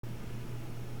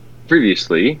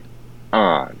Previously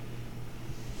on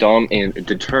Dumb and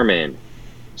Determined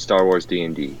Star Wars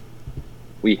D&D,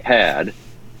 we had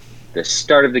the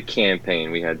start of the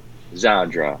campaign. We had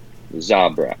Zadra,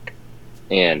 Zabrak,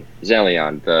 and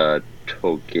Zelion, the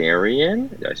Togarian.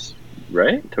 Yes,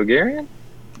 right? Togarian?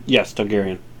 Yes,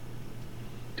 Targaryen.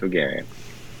 Togarian.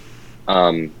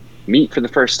 Meet for the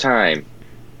first time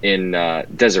in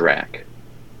Deserac,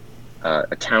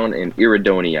 a town in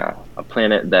Iridonia, a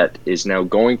planet that is now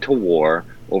going to war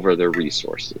over their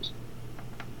resources.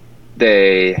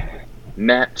 They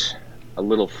met, a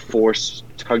little force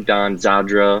tugged on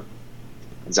Zadra.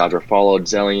 Zadra followed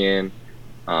Zelian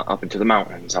up into the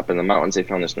mountains. Up in the mountains, they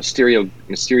found this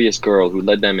mysterious girl who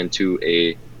led them into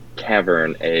a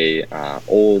cavern, a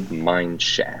old mine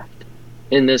shaft.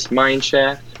 In this mine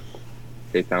shaft,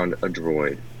 they found a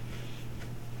droid.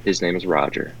 His name is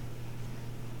Roger.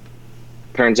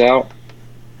 Turns out,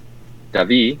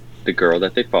 Davi, the girl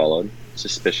that they followed,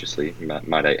 suspiciously,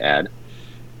 might I add,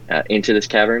 into this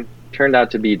cavern, turned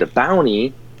out to be the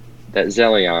bounty that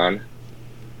Zelion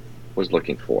was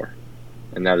looking for.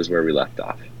 And that is where we left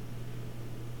off.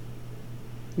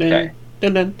 Okay. I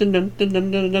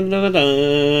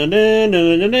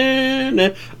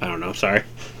don't know, sorry.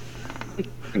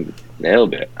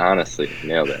 Nailed it. Honestly,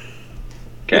 nailed it.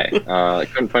 Okay. I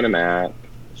couldn't find a map,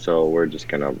 so we're just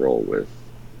going to roll with...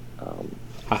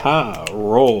 Haha,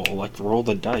 roll. Let's roll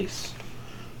the dice.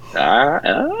 Look at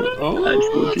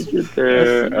you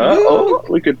there.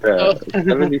 Look at that.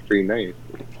 73, nice.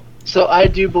 So I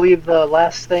do believe the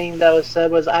last thing that was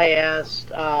said was I asked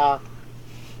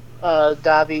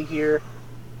Davi here,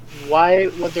 why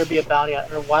would there be a bounty on,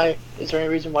 or why is there any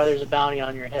reason why there's a bounty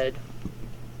on your head?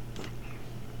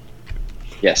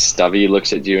 Yes, Davi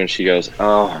looks at you and she goes,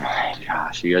 "Oh my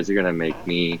gosh, you guys are gonna make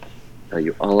me tell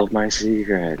you all of my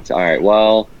secrets." Alright,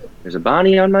 well, there's a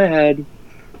bounty on my head.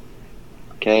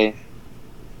 Okay?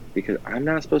 Because I'm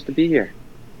not supposed to be here.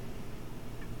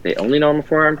 They only know I'm a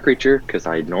four-armed creature because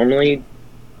I normally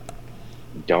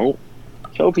don't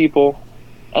show people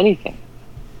anything.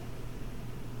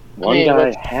 One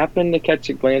guy happened to catch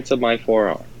a glance of my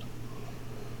forearm.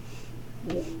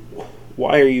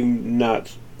 Why are you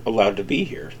not allowed to be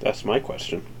here? That's my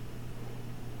question.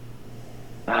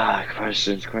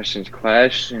 Questions.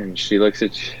 She looks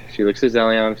at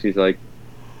Zelion. She's like,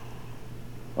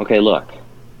 "Okay, look.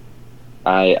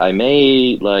 I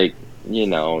may, like, you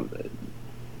know,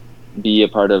 be a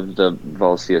part of the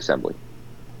Volsea Assembly."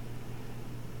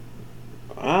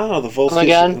 The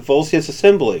Volsea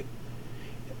Assembly.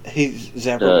 Hey,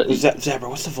 Zabra, Zabra,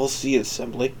 what's the Volsea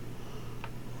Assembly?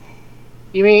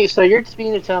 You mean, so you're just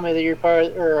meaning to tell me that you're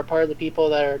a part of the people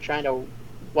that are trying to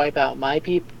wipe out my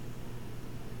people?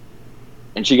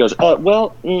 And she goes,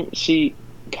 well, she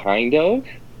kind of.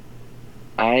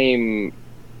 I'm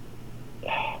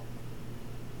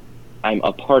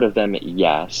a part of them,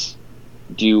 yes.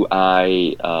 Do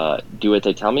I do what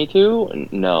they tell me to?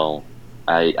 No.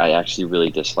 I actually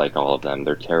really dislike all of them.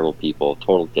 They're terrible people,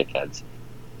 total dickheads.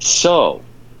 So,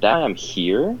 that I'm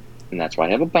here, and that's why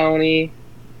I have a bounty,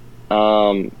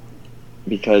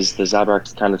 because the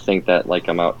Zabraks kind of think that, like,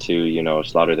 I'm out to, you know,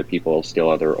 slaughter their people, steal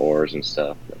other ores and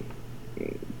stuff.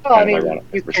 Well, I mean,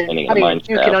 you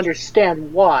can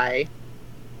understand why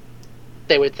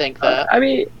they would think that.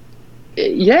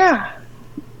 Yeah,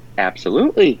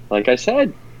 absolutely. Like I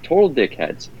said, total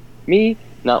dickheads. Me,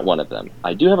 not one of them.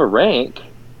 I do have a rank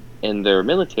in their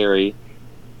military,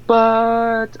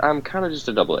 but I'm kind of just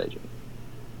a double agent.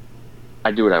 I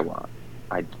do what I want.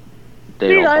 I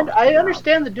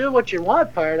understand the do what you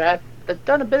want part. I've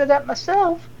done a bit of that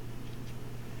myself.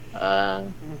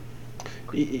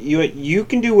 You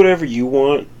can do whatever you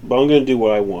want, but I'm going to do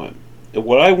what I want. And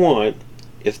what I want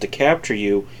is to capture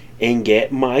you and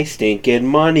get my stinking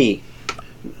money.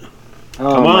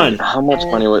 Come on. How much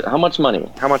money was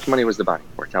the bounty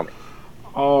for? Tell me.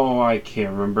 Oh, I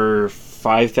can't remember.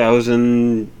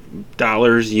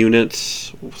 $5,000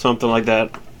 units, something like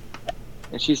that.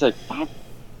 And she's like,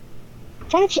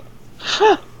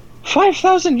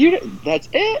 5,000 units? That's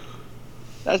it?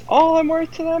 That's all I'm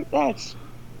worth to them?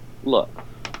 Look,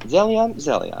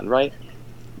 Zelion, right?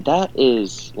 That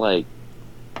is like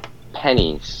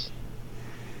pennies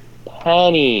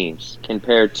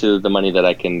compared to the money that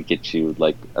I can get you,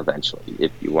 like, eventually,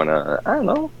 if you want to, I don't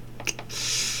know,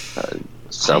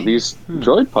 sell these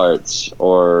droid parts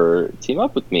or team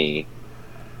up with me.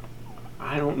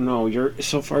 I don't know.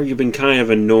 So far you've been kind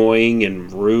of annoying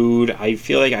and rude. I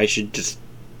feel like I should just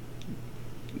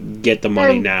get the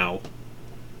money now.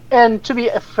 And to be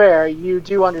fair, you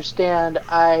do understand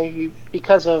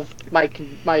because of my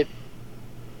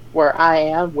where I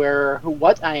am,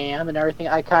 what I am, and everything.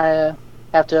 I kind of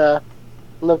have to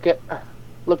look at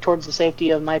look towards the safety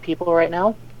of my people right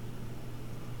now.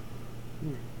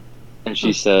 And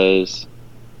she says,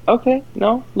 "Okay,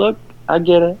 no, look, I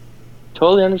get it.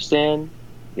 Totally understand.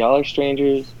 Y'all are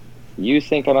strangers. You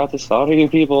think I'm out to slaughter you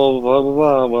people, blah, blah,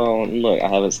 blah. Well, look, I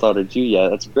haven't slaughtered you yet.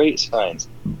 That's great signs."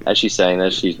 As she's saying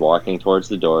this, she's walking towards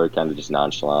the door, kind of just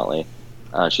nonchalantly.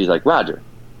 She's like, "Roger,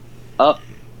 up,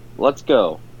 let's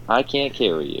go. I can't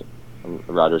carry you." And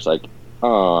Roger's like,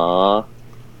 "Aww,"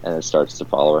 and it starts to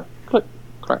follow her. Click,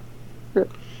 clack, click,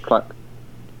 clack.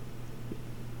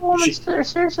 Well,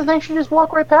 seriously, think she just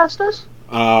walk right past us?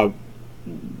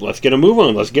 Let's get a move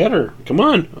on. Let's get her. Come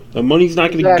on. The money's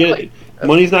not going to Exactly. get.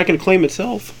 Money's not going to claim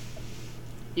itself.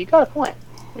 You got a point.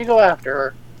 We go after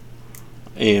her.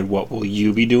 And what will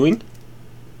you be doing?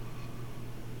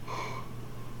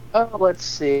 Oh, let's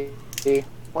see.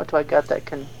 What do I got that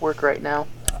can work right now?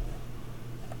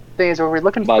 Thing is, we're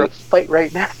looking for a fight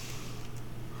right now.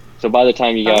 So by the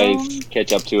time you guys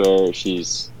catch up to her,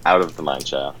 she's out of the mine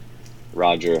shaft.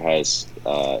 Roger has,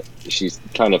 she's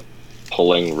kind of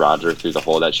pulling Roger through the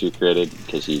hole that she created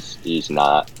because he's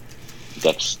not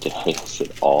dexterous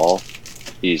at all.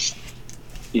 He's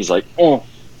like, "Oh,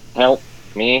 help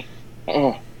me,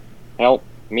 oh, help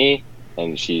me,"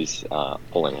 and she's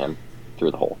pulling him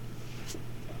through the hole.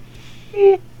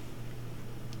 I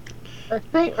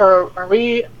think, or are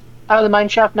we out of the mine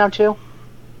shaft now too?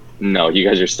 No, you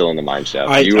guys are still in the mine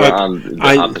shaft. You are on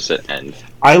the opposite end.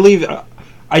 I leave.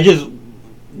 I just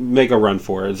make a run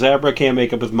for it. Zabra can't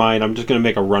make up his mind. I'm just going to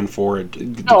make a run for it to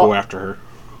go after her.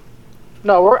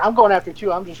 No, I'm going after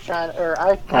too. I'm just trying, or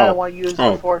I kind of want to use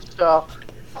the force to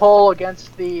pull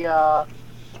against the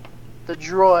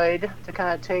droid to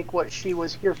kind of take what she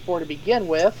was here for to begin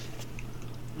with,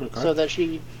 so that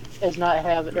she is not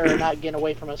getting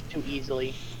away from us too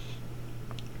easily.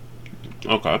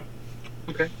 Okay.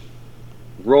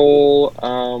 Roll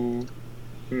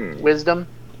Wisdom.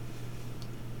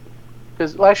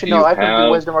 Because actually, no, I can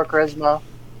do wisdom or charisma.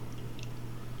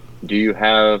 Do you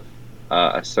have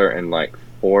a certain like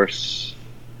force?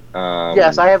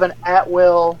 Yes, I have an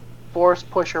at-will force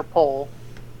push or pull.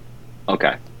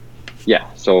 Okay.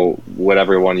 Yeah. So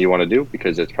whatever one you want to do,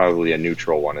 because it's probably a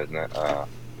neutral one, isn't it?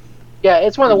 Yeah,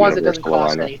 it's one of the ones that doesn't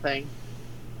cost anything.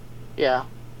 Yeah.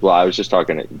 Well, I was just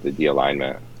talking the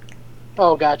alignment.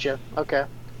 Oh, gotcha. Okay.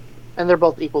 And they're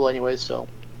both equal anyways, so.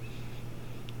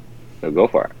 So go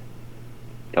for it.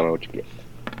 Tell me what you get.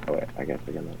 Oh wait, I guess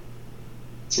I got that.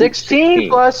 16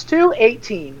 plus 2,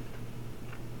 18.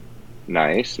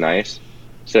 Nice.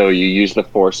 So you use the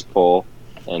force pull,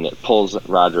 and it pulls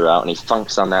Roger out, and he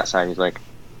funks on that side. And he's like,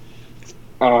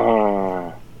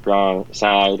 wrong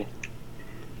side.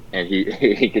 And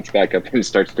he gets back up and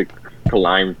starts to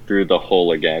climb through the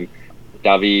hole again.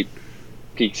 Davi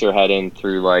peeks her head in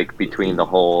through like between the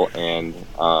hole and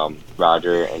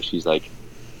Roger, and she's like,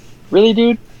 "Really,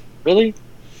 dude? Really?"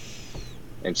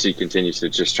 And she continues to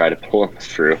just try to pull him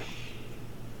through.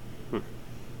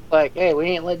 Like, hey, we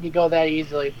ain't letting you go that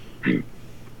easily.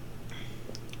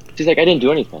 She's like, "I didn't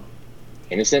do anything.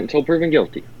 Innocent until proven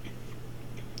guilty."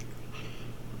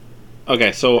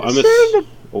 Okay, so I'm go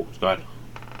ahead.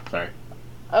 Sorry.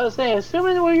 I was saying,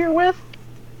 assuming who you're with,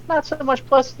 not so much.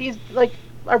 Plus, these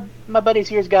my buddies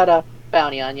here's got a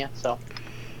bounty on you, so.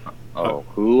 Oh,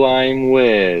 who I'm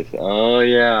with? Oh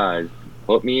yeah,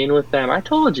 put me in with them. I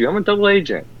told you, I'm a double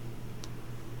agent.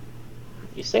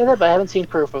 You say that, but I haven't seen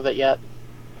proof of it yet.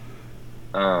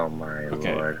 Oh my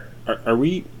lord. Are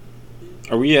we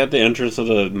at the entrance of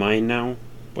the mine now?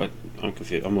 But I'm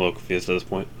confused. I'm a little confused at this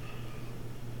point.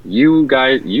 You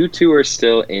two are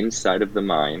still inside of the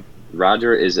mine.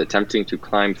 Roger is attempting to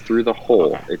climb through the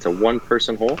hole. Okay. It's a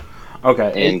one-person hole.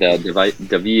 Okay. And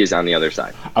Davi is on the other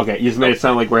side. Okay, you just made it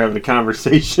sound like we're having a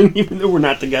conversation, even though we're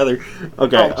not together.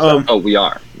 Okay. We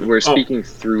are. We're speaking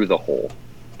through the hole.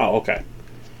 Oh, okay.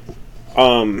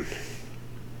 Am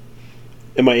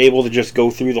I able to just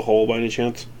go through the hole by any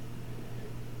chance?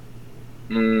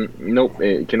 Nope.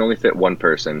 It can only fit one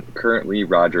person. Currently,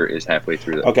 Roger is halfway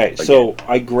through the hole. Okay, so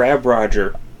I grab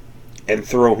Roger and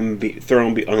throw him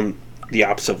on the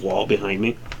opposite wall behind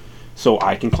me, so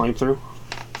I can climb through.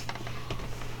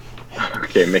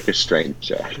 Okay, make a strength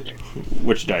check.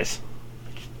 Which dice?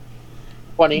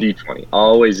 20. D20.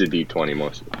 Always a D20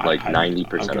 most, like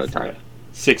 90% of the time.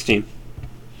 16.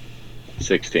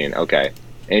 16, okay.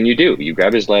 And you do. You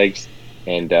grab his legs,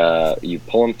 and you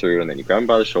pull him through, and then you grab him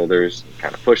by the shoulders, and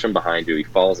kind of push him behind you. He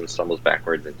falls and stumbles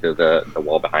backwards into the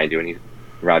wall behind you, and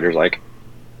Roger's like,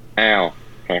 "Ow.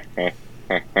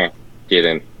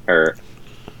 Getting hurt."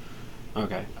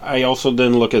 Okay. I also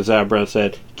then look at Zabra and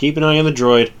said, keep an eye on the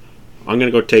droid. I'm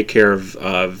going to go take care of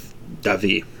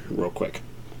Davi real quick.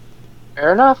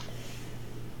 Fair enough.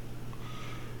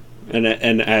 And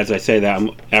as I say that,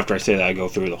 after I say that, I go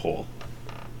through the hole.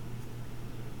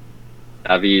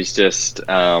 Avi's just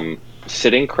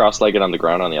sitting cross-legged on the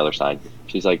ground on the other side.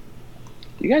 She's like,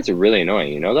 "You guys are really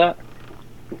annoying. You know that?"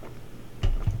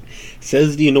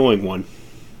 Says the annoying one.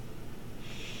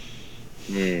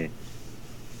 Hmm.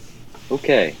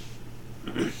 Okay.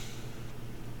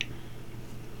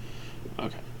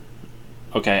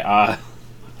 Okay. I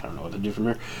don't know what to do from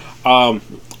here.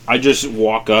 I just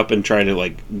walk up and try to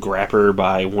like grab her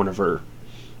by one of her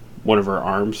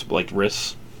arms, like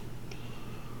wrists.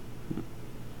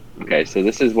 Okay, so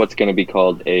this is what's going to be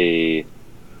called a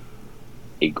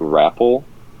grapple,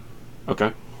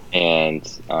 Okay. and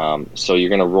so you're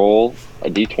going to roll a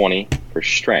d20 for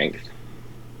strength,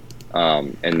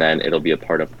 and then it'll be a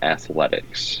part of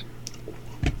athletics,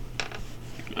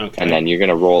 Okay. and then you're going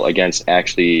to roll against.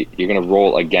 Actually, you're going to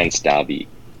roll against Davi.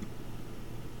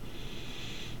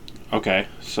 Okay.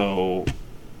 So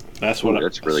that's what.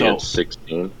 That's really so, good.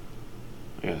 16.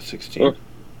 Yeah, 16. Oh.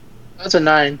 That's a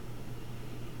 9.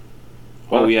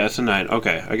 Oh yeah, it's a 9.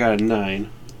 Okay, I got a 9.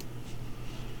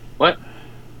 What?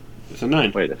 It's a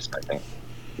 9. Wait a second.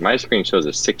 My screen shows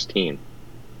a 16.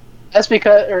 That's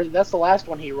that's the last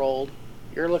one he rolled.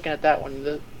 You're looking at that one.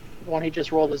 The one he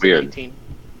just rolled is Weird. an 18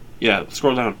 Yeah,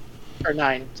 scroll down. or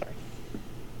 9. Sorry.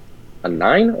 A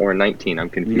 9 or a 19? I'm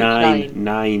confused.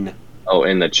 9. Oh,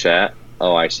 in the chat?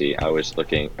 Oh, I see. I was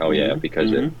looking. Oh, yeah,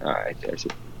 because it. I see.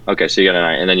 Okay, so you got a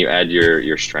 9, and then you add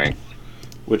your strength.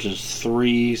 Which is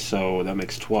 3, so that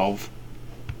makes 12.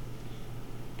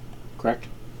 Correct?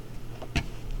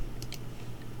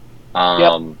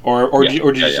 Or Yeah,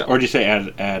 did you say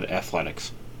add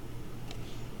athletics?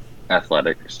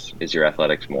 Athletics. Is your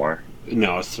athletics more?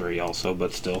 No, it's 3 also,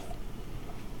 but still.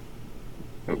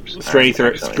 Oops. Strength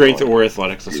or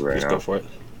athletics. Let's Right just now. go for it.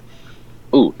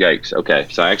 Ooh, yikes. Okay,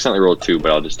 so I accidentally rolled 2,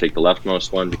 but I'll just take the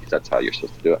leftmost one because that's how you're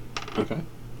supposed to do it. Okay.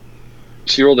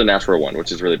 She rolled a natural 1,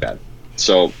 which is really bad.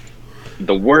 So,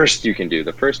 the worst you can do,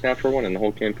 the first natural 1 in the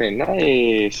whole campaign,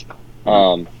 nice.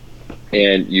 And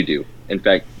you do. In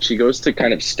fact, she goes to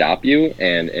kind of stop you,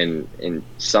 and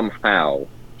somehow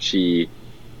she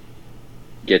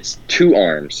gets 2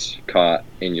 arms caught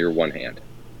in your one hand.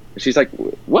 And she's like,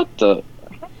 "What the?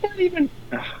 How did that even?"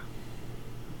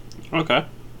 Okay.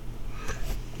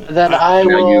 Then I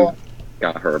Now will. you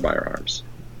got her by her arms.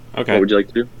 Okay. What would you like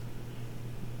to do?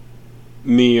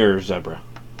 Me or Zebra?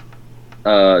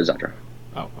 Zadra.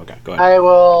 Oh, okay. Go ahead. I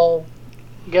will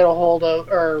get a hold of,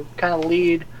 or kind of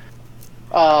lead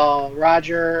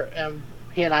Roger, and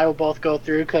he and I will both go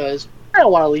through because I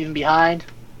don't want to leave him behind.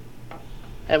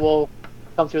 And we'll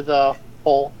come through the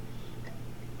hole.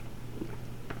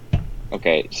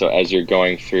 Okay, so as you're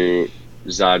going through,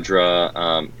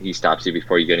 Zadra, he stops you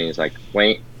before you get in. He's like,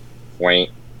 wait,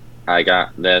 I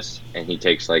got this. And he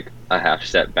takes like a half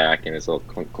step back in his little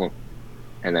clunk clunk.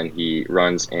 And then he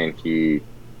runs and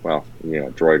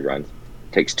droid runs.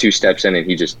 Takes 2 steps in and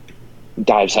he just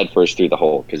dives headfirst through the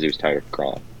hole because he was tired of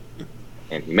crawling.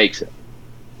 And he makes it.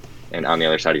 And on the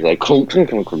other side, he's like, clunk, clunk,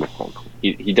 clunk, clunk, clunk.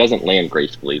 He doesn't land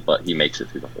gracefully, but he makes it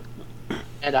through the hole.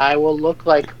 And I will look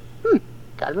like,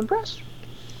 kind of impressed.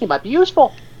 He might be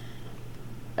useful.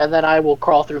 And then I will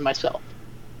crawl through myself.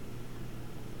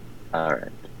 All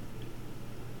right.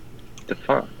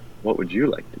 Stefan, what would you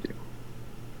like to do?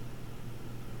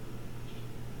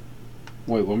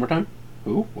 Wait, one more time?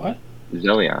 Who? What?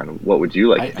 Zelion, what would you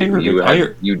like to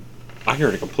do? I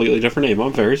heard a completely different name.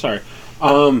 I'm very sorry.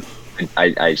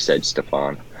 I said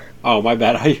Stefan. Oh, my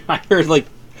bad. I heard like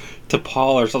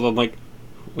T'Pol or something. Like,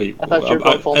 wait. I thought you were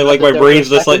both I like my brain's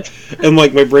just like, and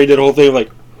like my brain did the whole thing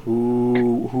like,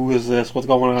 who is this? What's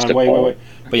going on? Stefan. Wait.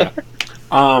 But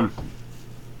yeah.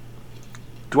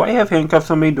 Do I have handcuffs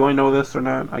on me? Do I know this or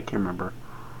not? I can't remember.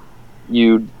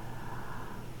 You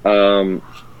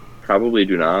probably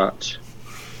do not.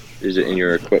 Is it in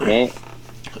your equipment?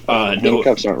 No.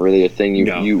 Handcuffs aren't really a thing.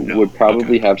 You would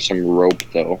probably have some rope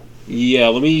though. Yeah,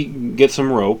 let me get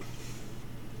some rope.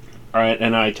 Alright,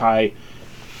 and I tie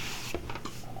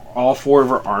all 4 of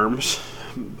her arms,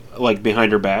 like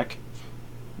behind her back.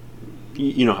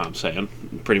 You know how I'm saying.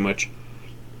 Pretty much,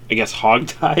 I guess, hog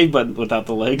tie, but without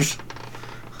the legs.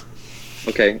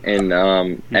 Okay, and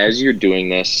as you're doing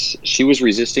this, she was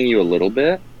resisting you a little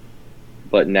bit,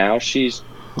 but now she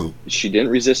didn't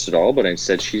resist at all, but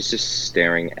instead she's just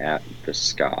staring at the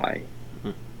sky.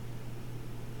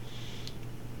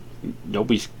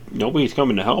 Nobody's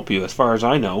coming to help you, as far as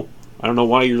I know. I don't know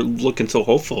why you're looking so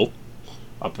hopeful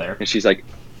up there. And she's like,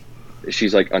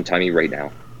 she's like, untie me right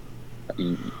now.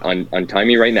 Untie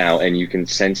me right now, and you can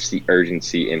sense the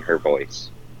urgency in her voice.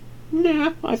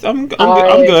 Nah, I'm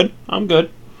I- good. I'm good.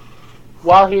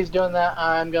 While he's doing that,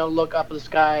 I'm gonna look up at the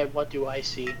sky. What do I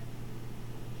see?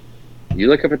 You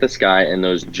look up at the sky, and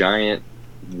those giant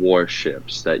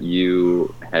warships that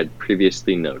you had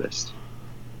previously noticed.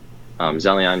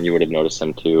 Zelion, you would have noticed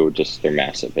them too. Just they're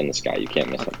massive in the sky. You can't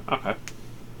miss them. Okay.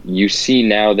 You see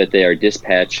now that they are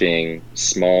dispatching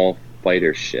small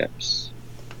fighter ships.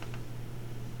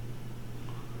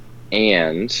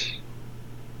 And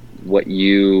what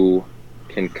you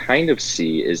can kind of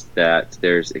see is that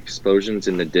there's explosions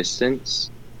in the distance,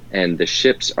 and the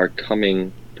ships are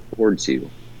coming towards you.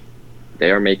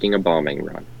 They are making a bombing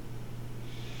run.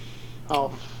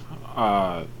 Oh,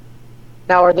 Uh,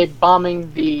 now are they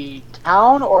bombing the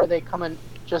town, or are they coming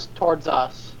just towards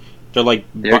us? they're like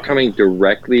They're coming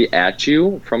directly at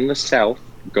you from the south,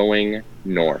 going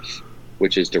north,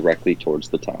 which is directly towards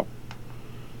the town.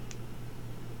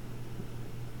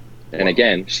 And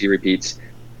again, she repeats,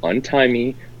 untie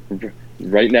me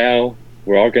right now.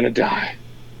 We're all going to die.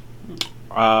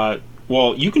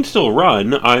 Well, you can still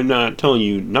run. I'm not telling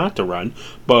you not to run,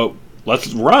 but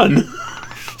let's run.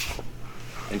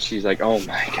 And she's like, oh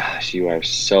my gosh, you are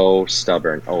so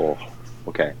stubborn. Oh,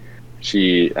 okay.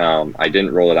 She, I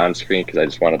didn't roll it on screen because I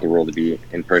just wanted the roll to be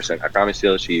in person. I promise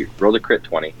you, she rolled a crit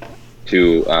 20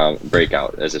 to break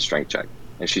out as a strength check.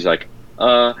 And she's like,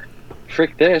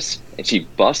 frick this. And she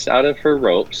busts out of her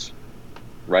ropes,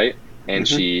 right? And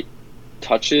she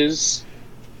touches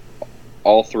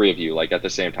all three of you, like at the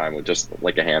same time, with just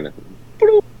like a hand.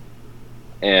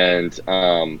 And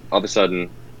all of a sudden,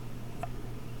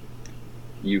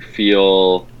 you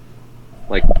feel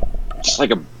like just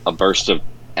like a burst of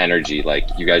energy. Like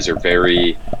you guys are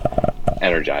very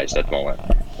energized at the moment.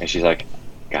 And she's like,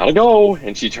 gotta go.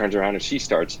 And she turns around and she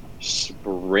starts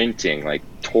sprinting like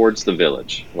towards the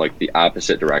village, like the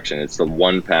opposite direction. It's the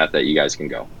one path that you guys can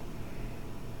go.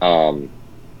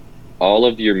 All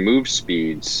of your move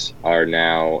speeds are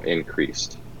now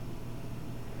increased.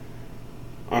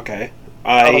 Okay.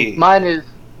 Mine is.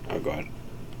 Oh, go ahead.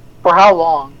 For how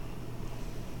long?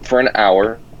 For an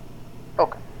hour.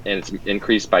 Okay. And it's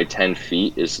increased by 10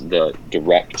 feet is the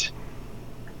direct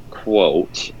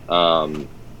quote. But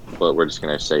we're just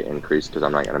going to say increase because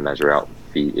I'm not going to measure out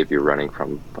feet if you're running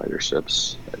from fighter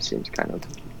ships. That seems kind of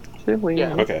silly.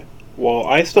 Yeah. Okay. Well,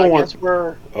 I still want. Guess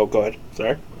we're. Oh, go ahead.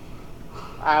 Sorry.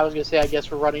 I was gonna say I guess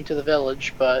we're running to the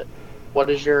village, but what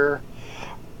is your?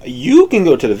 You can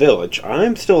go to the village.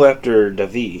 I'm still after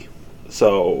Davi.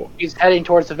 So. He's heading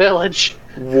towards the village.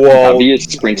 Well. Davi is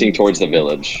sprinting towards the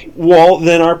village. Well,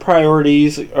 then our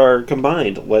priorities are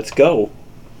combined. Let's go.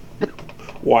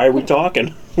 Why are we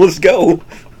talking? Let's go.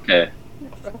 Okay.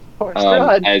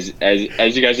 As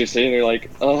you guys are sitting there, like,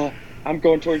 I'm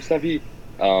going towards Davi.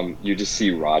 You just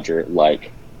see Roger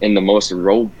like in the most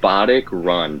robotic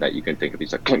run that you can think of.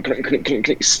 He's like clink, clink, clink, clink,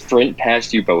 clink, sprint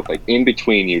past you both, like in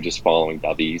between you, just following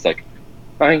Davi. He's like,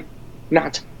 I'm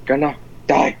not gonna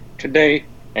die today,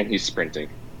 and he's sprinting.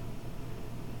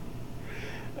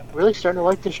 Really starting to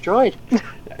like this droid.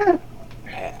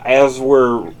 As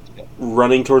we're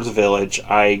running towards the village,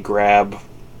 I grab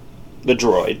the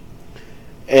droid,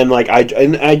 and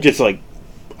I just like,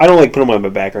 I don't like put him on my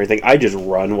back or anything. I just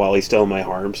run while he's still in my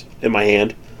arms, in my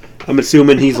hand. I'm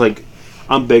assuming he's like,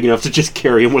 I'm big enough to just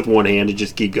carry him with one hand and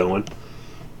just keep going.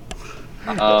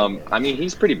 I mean,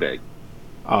 he's pretty big.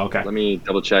 Oh, okay. Let me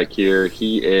double check here.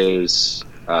 He is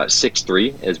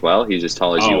 6'3" as well. He's as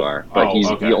tall as you are, but he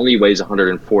only weighs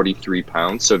 143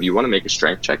 pounds. So if you want to make a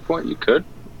strength check for it, you could.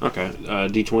 Okay,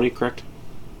 D20, correct?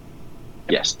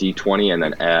 Yes, D20, and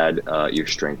then add your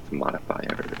strength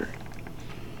modifier.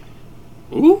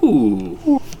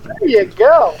 Ooh. There you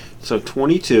go. So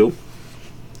 22.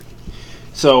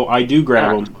 So I do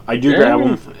grab him. Grab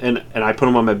him, and I put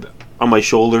him on my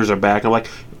shoulders or back. I'm like,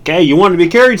 okay, you wanted to be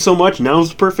carried so much. Now's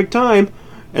the perfect time.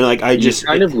 And like I just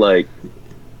kind of like,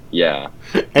 yeah.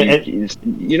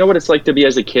 You know what it's like to be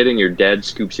as a kid and your dad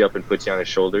scoops you up and puts you on his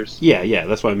shoulders? Yeah,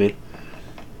 that's what I mean.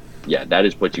 Yeah, that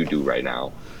is what you do right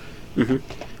now. Mm-hmm.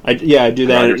 I do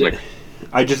that. Like,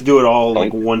 I just do it all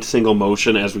like one single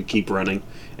motion as we keep running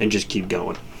and just keep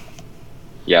going.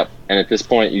 Yep. And at this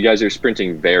point, you guys are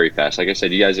sprinting very fast. Like I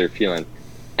said, you guys are feeling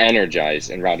energized.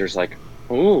 And Roger's like,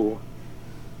 ooh,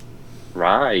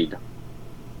 ride.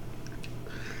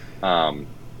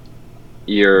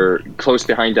 You're close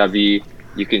behind Davi.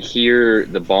 You can hear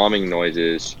the bombing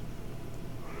noises.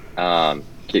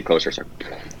 Get closer, sir.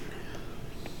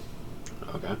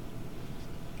 Okay.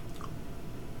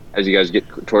 As you guys get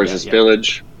towards this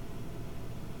village,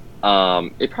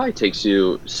 It probably takes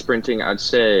you sprinting, I'd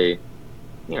say,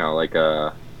 like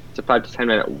it's a 5 to 10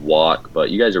 minute walk, but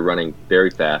you guys are running very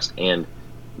fast and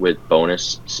with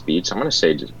bonus speed. So I'm gonna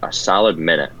say just a solid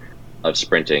minute of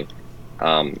sprinting.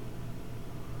 Um,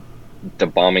 the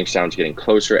bombing sounds getting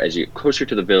closer. As you get closer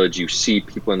to the village, you see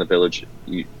people in the village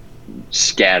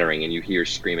scattering, and you hear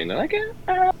screaming. They're like,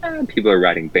 ah, ah. People are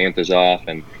riding banthas off,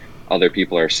 and other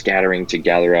people are scattering to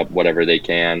gather up whatever they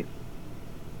can.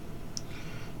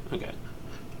 Okay.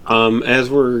 As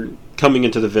we're coming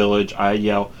into the village, I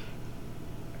yell,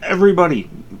 "Everybody,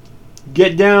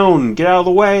 get down! Get out of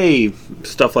the way!"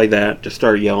 Stuff like that. Just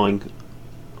start yelling.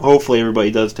 Hopefully,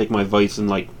 everybody does take my advice and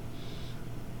like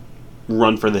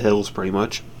run for the hills, pretty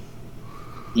much.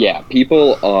 Yeah,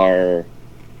 people are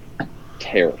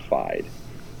terrified.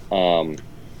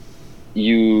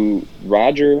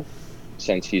 Roger,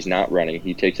 since he's not running,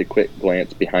 he takes a quick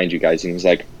glance behind you guys and he's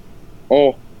like,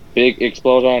 "Oh, big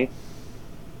explosion!"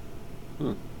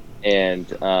 And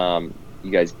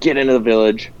you guys get into the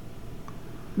village.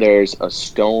 There's a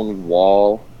stone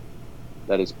wall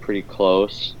that is pretty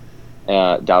close.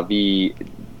 Davi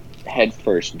head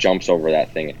first jumps over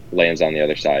that thing, lands on the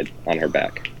other side on her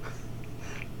back.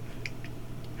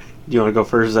 Do you want to go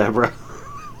first, Zebra?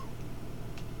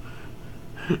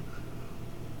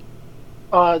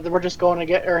 We're just going to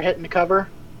get or hitting the cover.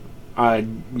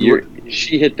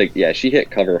 She hit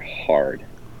cover hard.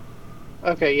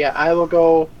 Okay, yeah, I will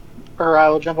go, or I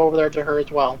will jump over there to her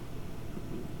as well.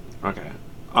 Okay.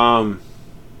 Trying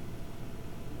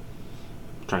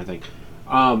to think.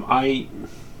 I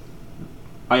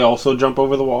also jump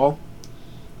over the wall,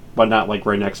 but not like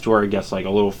right next to her. I guess like a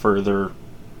little further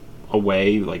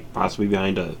away, like possibly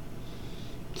behind a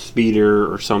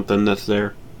speeder or something that's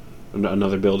there.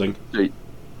 Another building.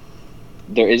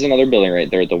 There is another building right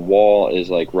there. The wall is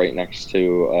like right next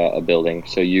to a building.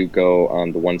 So you go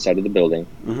on the one side of the building,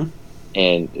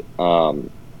 and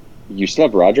you still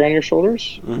have Roger on your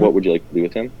shoulders. What would you like to do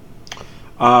with him?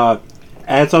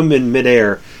 As I'm in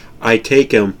midair, I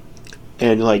take him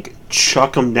and like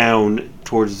chuck him down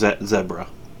towards Zebra.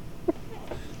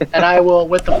 And I will,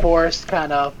 with the force,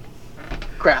 kind of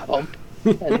grab him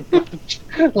and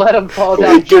let him fall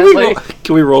down gently.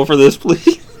 Can we roll for this,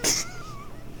 please?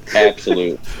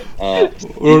 Absolutely.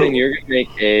 Steven, you're going to make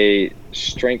a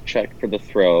strength check for the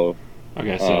throw.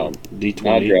 Okay, so D20.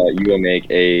 Nadra, you will make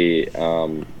a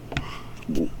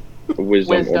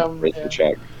wisdom or charisma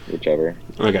check, whichever.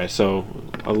 Okay, so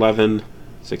 11,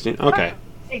 16. Okay.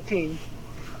 18.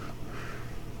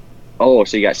 Oh,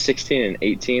 so you got 16 and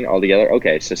 18 all together?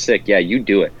 Okay, so sick. Yeah, you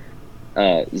do it.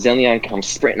 Zelion comes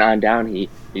sprinting on down. He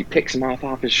picks him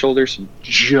off his shoulders,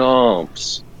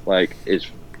 jumps like as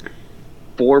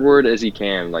forward as he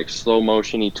can, like slow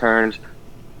motion. He turns,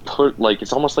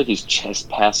 it's almost like he's chest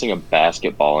passing a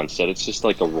basketball. Instead, it's just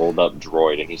like a rolled up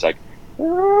droid, and he's like,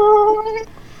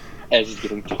 as he's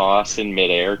getting tossed in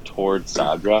midair towards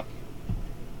Zadra,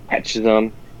 catches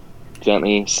him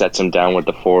gently, sets him down with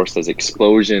the force. As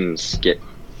explosions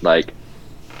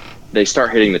they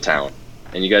start hitting the town,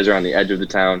 and you guys are on the edge of the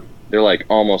town. They're like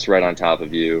almost right on top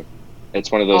of you.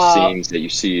 It's one of those scenes that you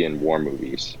see in war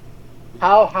movies.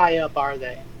 How high up are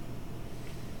they?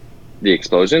 The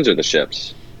explosions or the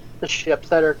ships? The ships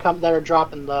that are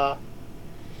dropping the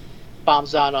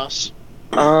bombs on us.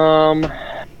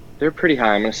 They're pretty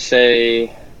high. I'm gonna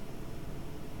say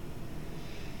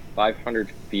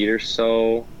 500 feet or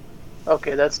so.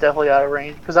 Okay, that's definitely out of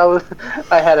range. Because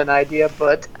I had an idea,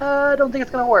 but I don't think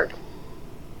it's gonna work.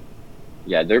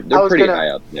 Yeah, they're pretty high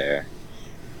up there.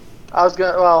 I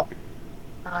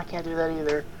can't do that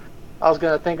either. I was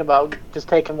gonna think about just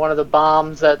taking one of the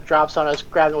bombs that drops on us,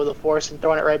 grabbing it with a force, and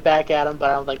throwing it right back at them. But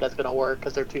I don't think that's gonna work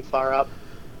because they're too far up.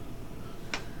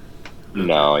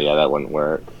 No, yeah, that wouldn't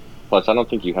work. Plus, I don't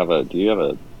think you have a. Do you have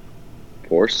a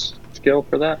force skill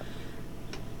for that?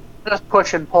 Just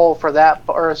push and pull for that,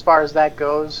 or as far as that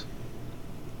goes.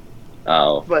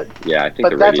 Oh, but yeah, I think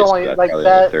the that's radius only of like probably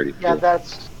that. 30 feet. Yeah,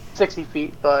 that's 60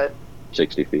 feet, but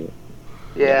 60 feet.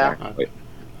 Yeah.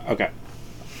 Okay.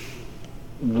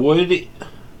 Would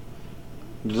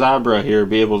Zabra here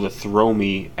be able to throw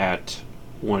me at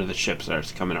one of the ships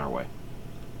that's coming our way?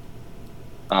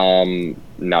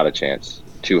 Not a chance.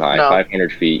 Too high. No.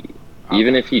 500 feet. Okay.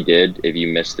 Even if he did, if you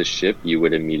missed the ship, you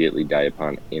would immediately die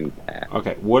upon impact.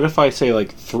 Okay. What if I say,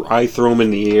 like, I throw him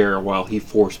in the air while he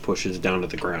force pushes down to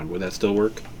the ground? Would that still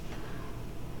work?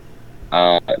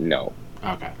 No.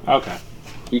 Okay.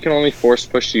 He can only force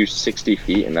push you 60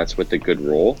 feet, and that's with the good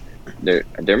roll.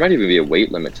 There might even be a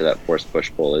weight limit to that force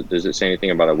push pull. Does it say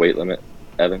anything about a weight limit,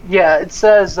 Evan? Yeah, it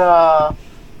says, Or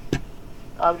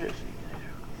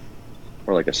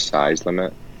like a size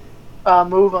limit?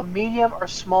 move a medium or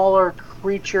smaller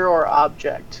creature or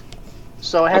object.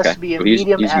 So it has Okay, to be a so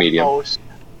medium he's at medium. most.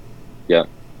 Yep.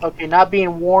 Okay, not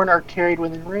being worn or carried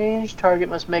within range. Target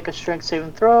must make a strength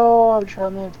saving throw. I'm sure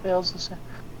that fails this.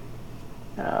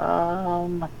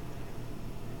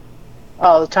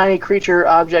 Oh, the tiny creature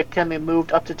object can be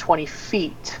moved up to 20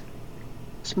 feet.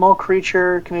 Small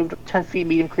creature can move up 10 feet.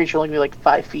 Medium creature only can be like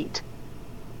 5 feet.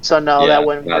 So no, that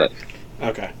wouldn't work.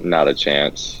 Okay. Not a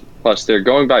chance. Plus, they're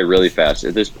going by really fast.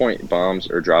 At this point, bombs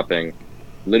are dropping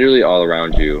literally all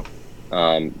around you.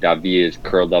 Davi is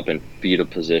curled up in fetal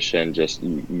position. Just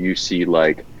you see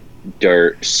like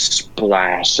dirt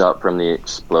splash up from the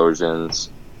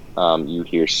explosions. You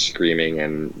hear screaming,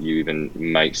 and you even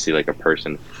might see like a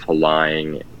person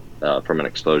flying from an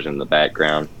explosion in the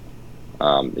background.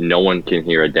 No one can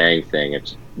hear a dang thing.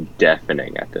 It's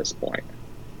deafening at this point.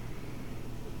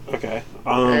 Okay.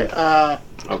 Okay, Oh,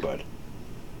 good.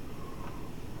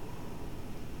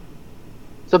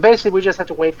 so basically, we just have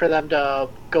to wait for them to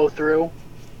go through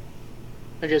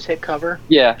and just hit cover.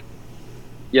 Yeah.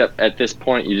 Yep. At this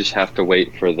point, you just have to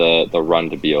wait for the run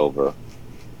to be over.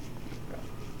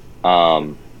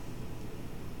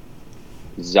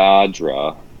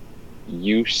 Zadra,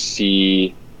 you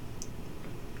see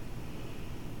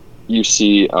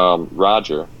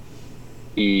Roger.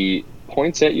 He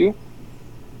points at you,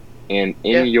 and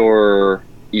in Yeah. your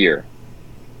ear,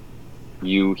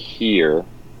 you hear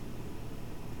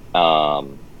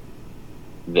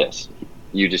this.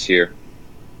 You just hear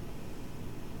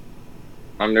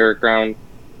underground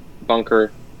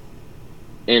bunker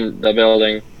in the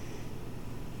building.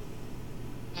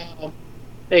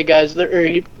 Hey guys,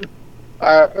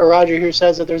 Roger here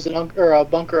says that there's a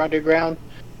bunker underground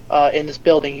in this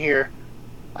building here.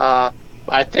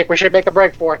 I think we should make a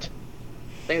break for it.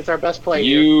 I think it's our best play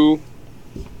here.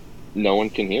 No one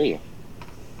can hear you.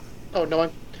 Oh, no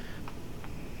one.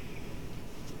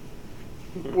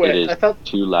 It Wait, is I thought.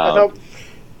 too loud.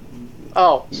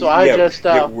 Oh, so I Yeah, just.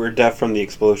 yeah, we're deaf from the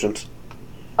explosions.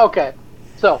 Okay,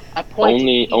 so I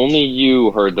point. Only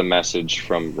you heard the message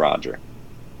from Roger.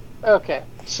 Okay,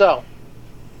 so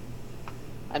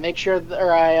I make sure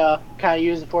or I kind of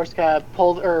use the force to kind of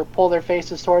pull their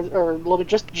faces towards, or a little bit,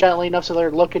 just gently enough so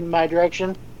they're looking my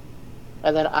direction,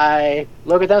 and then I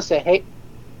look at them and say, "Hey,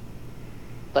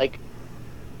 like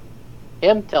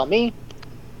him, tell me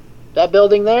that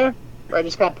building there." Or I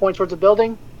just kind of point towards the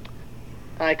building.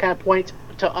 And I kind of point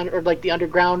to like the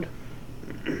underground.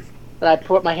 And I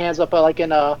put my hands up like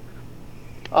in a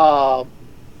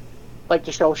like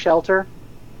to show shelter.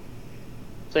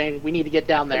 Saying we need to get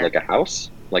down there. Like a house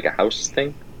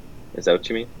thing. Is that what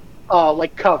you mean?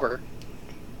 Like cover.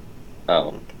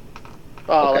 Oh.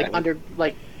 Okay.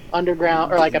 Like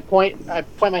underground, or like I point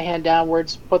my hand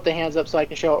downwards, put the hands up so I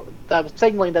can show. I'm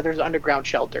signaling that there's an underground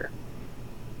shelter.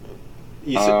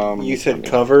 You said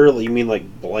cover? You mean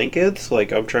like blankets?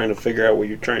 Like, I'm trying to figure out what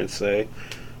you're trying to say.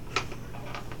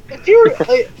 If you're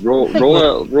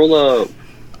roll a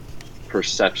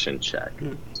perception check,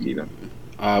 Steven.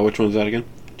 Which one's that again?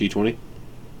 D20?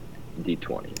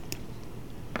 D20.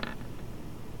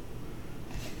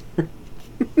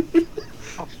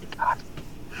 Oh God.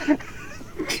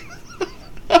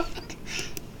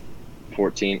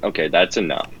 14. Okay, that's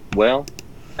enough. Well,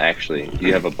 actually, do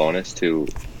you have a bonus to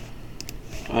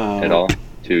at all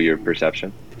to your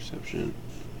perception? Perception.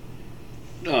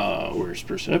 Where's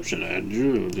perception at?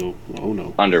 Oh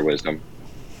no. Under wisdom.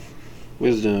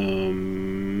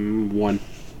 Wisdom 1.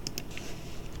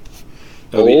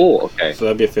 Okay. So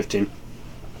that'd be a 15.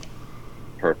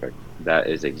 Perfect. That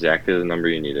is exactly the number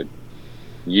you needed.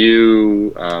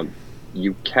 You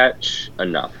catch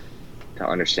enough to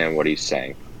understand what he's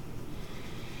saying.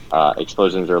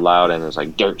 Explosions are loud and there's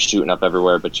like dirt shooting up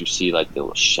everywhere, but you see like the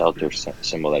little shelter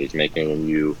symbol that he's making, and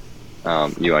you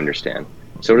understand.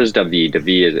 So does Davi.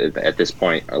 Davi is at this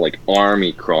point like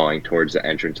army crawling towards the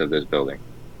entrance of this building.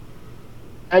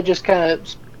 I just kind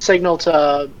of signal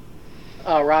to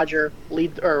Roger,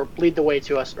 lead the way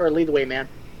to us, or lead the way, man.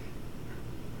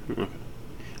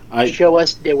 Show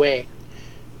us the way.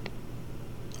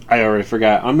 I already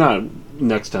forgot. I'm not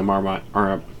next to him,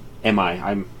 or am I?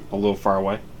 I'm a little far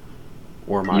away.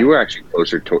 Or am I? You were actually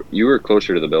closer to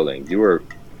the building. You're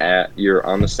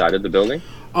on the side of the building.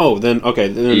 Oh, then okay.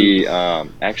 Then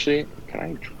actually, can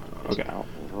I? Okay.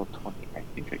 Roll 20. I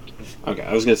think I can. Okay,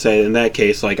 I was gonna say in that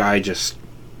case, like I just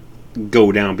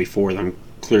go down before them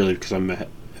clearly because I'm. Okay,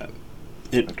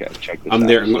 check this I'm out.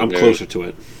 there. So I'm closer to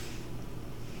it.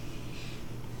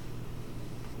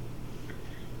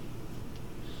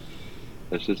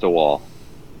 This is the wall.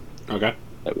 Okay.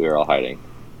 That we were all hiding.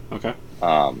 Okay.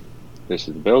 This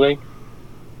is the building.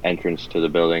 entrance to the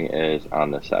building is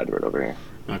on this side right over here.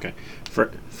 Okay.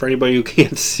 For anybody who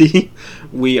can't see,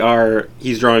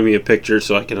 he's drawing me a picture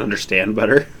so I can understand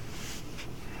better.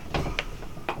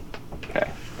 Okay.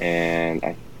 And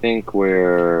I think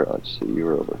let's see, you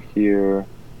were over here,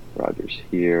 Roger's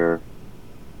here.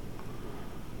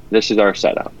 This is our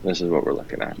setup. This is what we're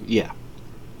looking at. Yeah.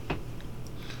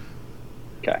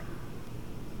 Okay.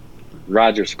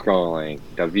 Roger's crawling.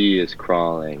 Davi is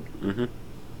crawling.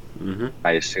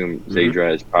 I assume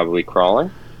Zadra is probably crawling?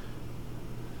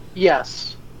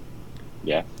 Yes.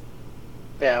 Yeah.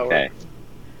 Yeah. Okay.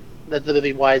 That's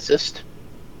the wisest.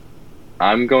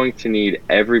 I'm going to need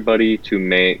everybody to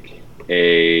make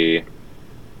a...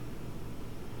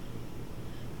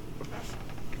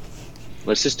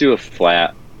 Let's just do a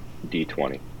flat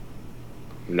D20.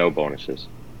 No bonuses.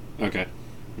 Okay.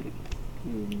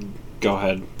 Go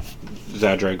ahead.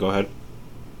 Zadra, go ahead.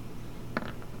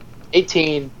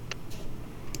 18.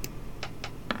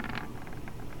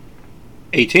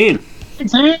 18.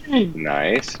 18.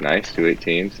 Nice. 2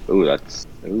 18s. Ooh, that's...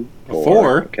 Ooh, A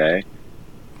 4. Okay.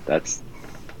 That's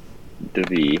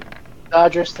Davi.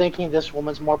 Dodger's thinking this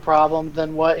woman's more problem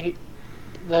than what he...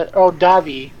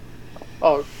 Davi.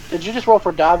 Oh, did you just roll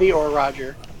for Davi or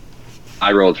Roger?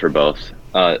 I rolled for both.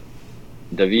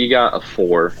 Davi got a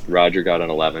 4. Roger got an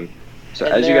 11. So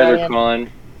And as you there guys I are crawling,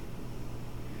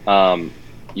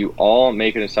 you all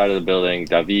make it inside of the building.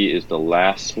 Davi is the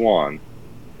last one.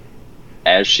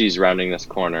 As she's rounding this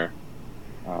corner,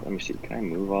 let me see. Can I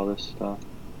move all this stuff?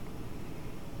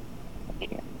 I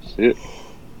can't see it.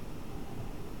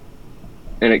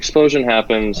 An explosion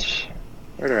happens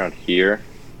right around here.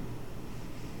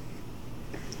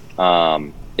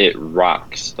 It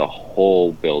rocks the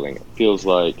whole building. It feels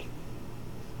like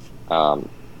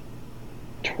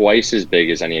twice as big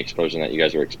as any explosion that you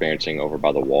guys were experiencing over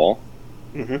by the wall.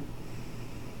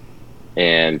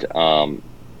 And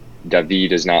Davi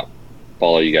does not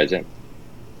follow you guys in.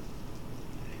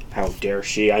 How dare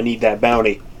she? I need that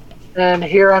bounty. And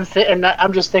here I'm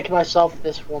just thinking to myself,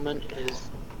 this woman is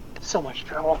so much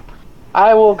trouble.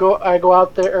 I go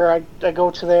out there, or I go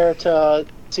to there to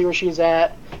see where she's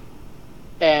at,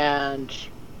 and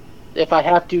if I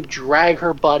have to, drag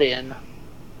her butt in.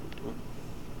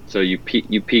 So you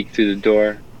peek through the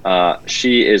door.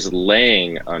 She is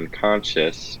laying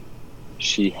unconscious.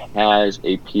 She has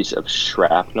a piece of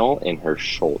shrapnel in her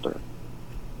shoulder.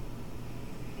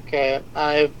 Okay,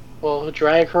 I will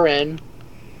drag her in.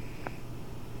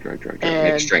 Drag.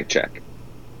 Make a strength check.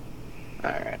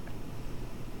 Alright.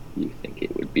 You think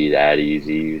it would be that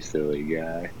easy, you silly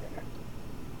guy?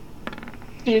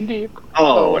 D&D.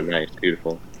 Oh, nice,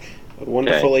 beautiful. A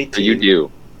wonderful Okay, 18. so you do.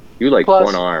 You like Plus-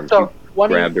 one arm. so You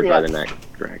grabbed her by the neck,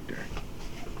 dragged her.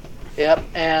 Yep,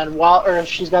 and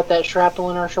she's got that shrapnel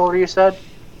in her shoulder, you said?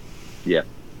 Yep.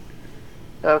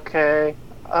 Okay.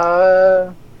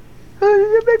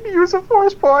 You make me use a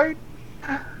force point.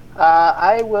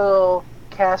 I will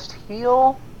cast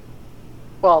heal.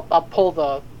 Well, I'll pull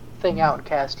the thing out and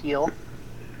cast heal.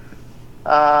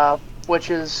 Which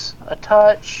is a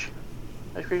touch.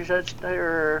 A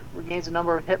creature regains a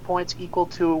number of hit points equal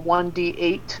to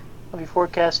 1d8 of your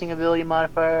forecasting ability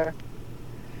modifier.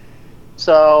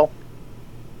 So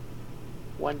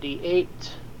 1d8.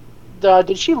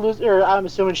 Did she lose? Or I'm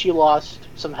assuming she lost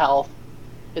some health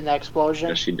in that explosion.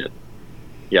 Yes, she did.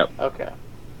 Yep. Okay.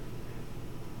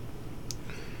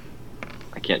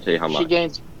 I can't tell you how much.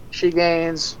 She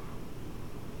gains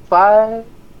 5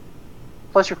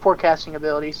 plus your forecasting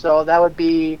ability, so that would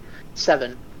be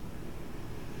 7.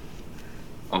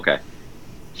 Okay.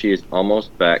 She is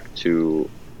almost back to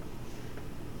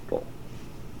full.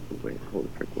 Wait, holy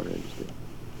frick, what did I just do?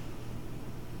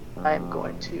 I'm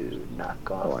going to knock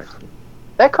off. Oh, I see.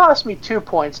 That cost me 2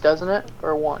 points, doesn't it?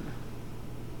 Or 1?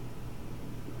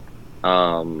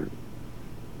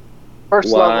 First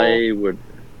level. Why would...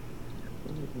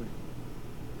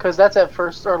 Because that's at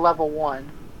first or level 1.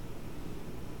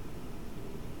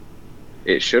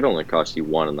 It should only cost you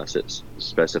 1 unless it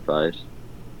specifies.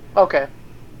 Okay.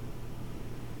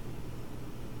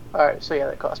 Alright, so yeah,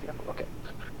 that cost me. Okay.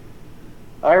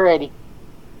 Alrighty.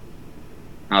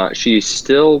 She's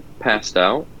still passed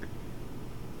out,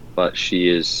 but she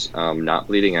is not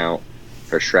bleeding out.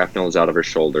 Her shrapnel is out of her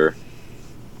shoulder.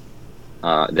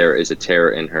 There is a tear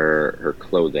in her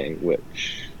clothing,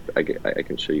 which I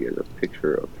can show you guys a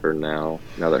picture of her now.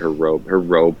 Now that her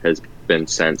robe has been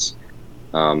since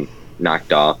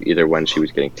knocked off, either when she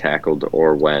was getting tackled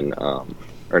or when,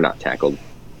 or not tackled,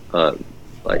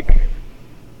 like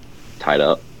tied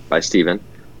up by Steven,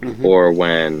 or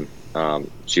when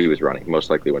she was running. Most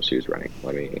likely when she was running.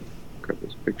 Let me grab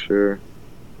this picture.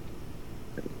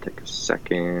 take a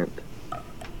second.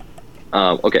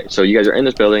 Okay, so you guys are in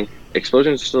this building.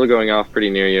 Explosions are still going off pretty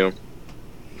near you.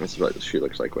 This is what the shoe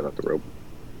looks like without the rope.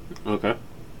 Okay.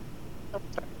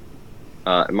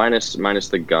 Minus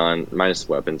the gun, minus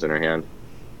the weapons in her hand.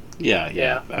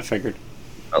 Yeah. I figured.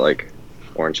 Like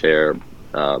orange hair,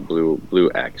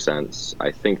 blue accents.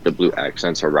 I think the blue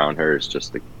accents around her is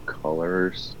just the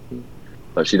colors,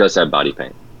 but she does have body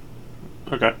paint.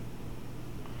 Okay.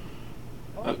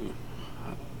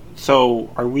 So,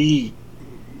 are we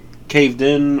caved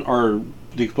in? Or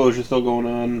the explosion still going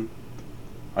on?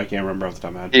 I can't remember off the top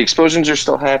of my head. The explosions are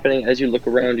still happening. As you look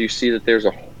around, you see that there's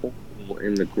a hole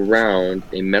in the ground.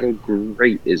 A metal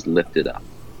grate is lifted up.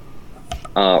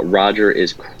 Roger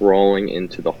is crawling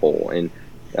into the hole, and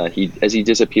as he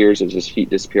disappears, as his feet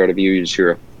disappear out of view, you just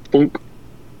hear a thunk,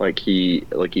 like he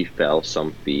fell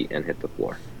some feet and hit the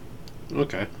floor.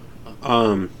 Okay.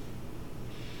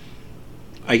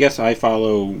 I guess I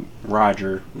follow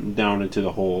Roger down into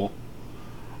the hole,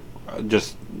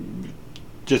 just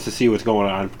to see what's going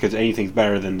on, because anything's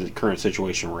better than the current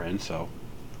situation we're in. So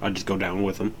I just go down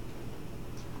with him.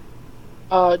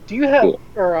 Do you have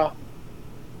Cool.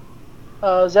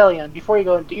 Zelian? Before you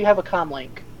go, do you have a comm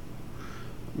link?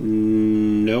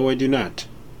 No, I do not.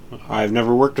 I've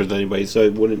never worked with anybody, so I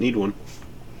wouldn't need one.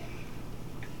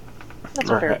 That's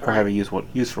a fair Or have a use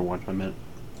for one. I meant.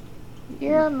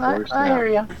 Yeah, I hear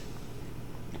you.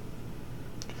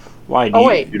 Why? Oh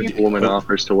wait, Beautiful woman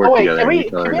offers to work together.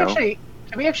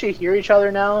 Can we actually hear each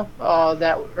other now? Now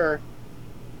that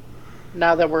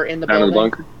we're in the Down in building. the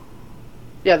bunker.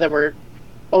 Yeah, that we're.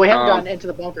 Well, we haven't gotten into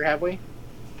the bunker, have we?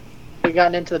 We've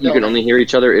gotten into the You building. can only hear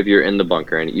each other if you're in the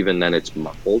bunker, and even then, it's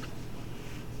muffled.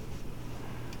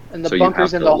 And the so you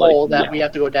bunker's have in to, the hole like, that yeah. we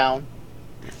have to go down.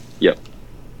 Yep.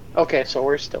 Okay, so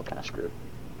we're still kind of screwed.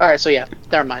 All right, so yeah,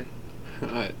 never mind.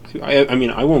 I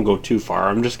mean, I won't go too far.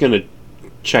 I'm just gonna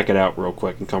check it out real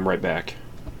quick and come right back.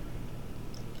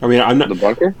 I mean, I'm not. The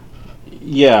bunker?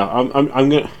 Yeah,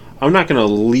 I'm not gonna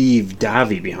leave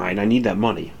Davi behind. I need that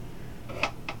money.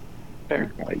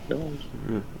 Fair.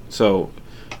 So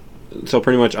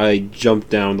pretty much, I jumped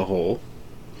down the hole.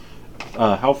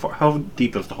 How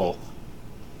deep is the hole?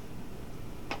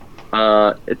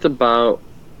 It's about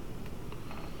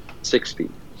 6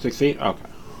 feet. 6 feet. Okay.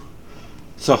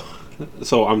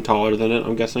 So I'm taller than it,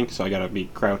 I'm guessing. So I gotta be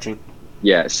crouching.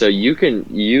 Yeah. So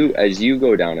as you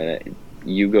go down in it,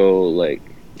 you go like.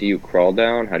 Do you crawl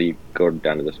down? How do you go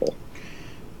down to this hole?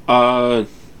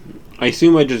 I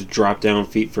assume I just drop down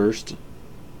feet first.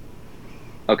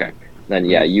 Okay. Then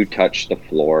yeah, you touch the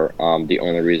floor. The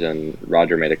only reason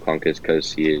Roger made a clunk is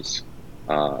because he is,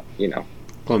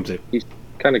 Clumsy. he's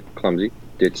kind of clumsy,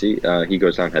 ditzy. He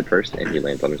goes down head first and he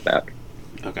lands on his back.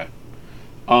 Okay.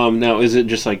 Now is it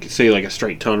just like a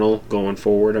straight tunnel going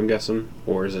forward? I'm guessing,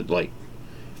 or is it like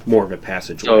more of a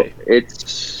passageway?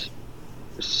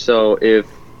 So if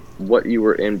what you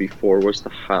were in before was the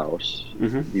house,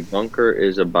 Mm-hmm. the bunker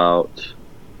is about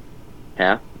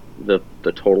half the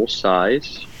total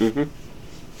size, Mm-hmm.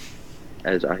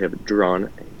 as I have drawn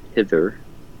hither,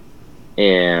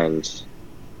 and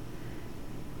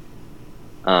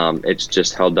it's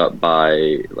just held up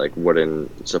by like wooden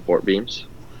support beams.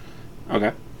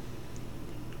 Okay.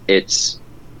 It's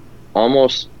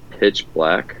almost pitch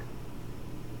black.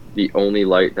 The only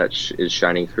light that is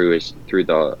shining through is through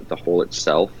the hole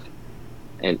itself,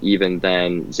 and even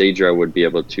then, Zadra would be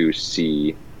able to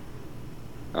see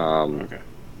Okay.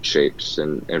 shapes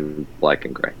in black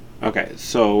and gray. Okay.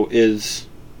 So is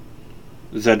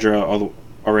Zedra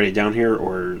already down here,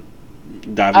 or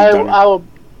Davi down here?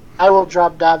 I will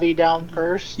drop Davi down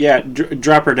first. Yeah,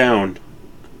 drop her down.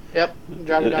 Yep,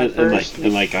 drop her down and first.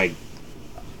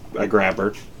 I grab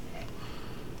her.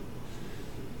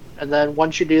 And then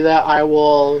once you do that, I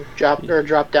will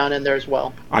drop down in there as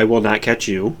well. I will not catch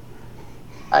you.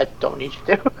 I don't need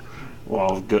you to.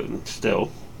 Well, good still.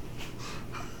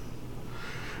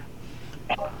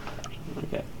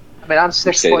 Okay. I mean, I'm You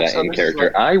 6 say foot, that so in this character.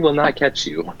 is I will not catch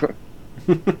you. like,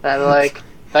 I'm like,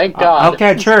 thank God. I'll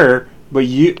catch her, but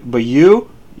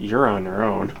you're on your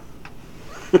own.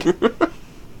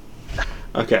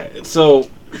 Okay, so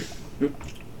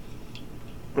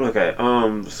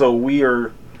so we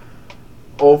are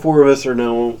all four of us are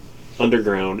now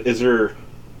underground. Is there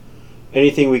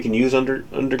anything we can use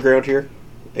underground here?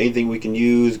 Anything we can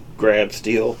use, grab,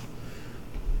 steal?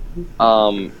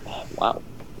 Wow.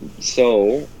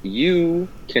 So you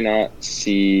cannot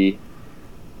see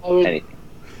I would- anything.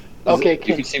 okay,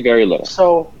 You can see very little.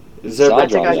 so Zadra, I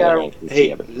think I gotta- on the other hand, can see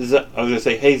hey, everything. I was gonna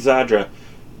say, hey Zadra,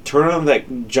 turn on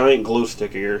that giant glow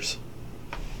stick of yours.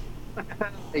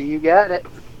 you got it.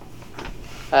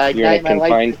 You're in a Ignite my light.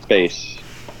 confined space.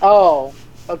 Oh,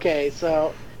 okay.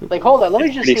 So, like, hold on. Let me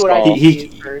It's just pretty see what I small. can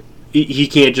use first. He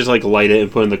can't just like light it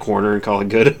and put it in the corner and call it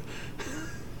good.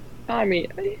 I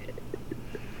mean,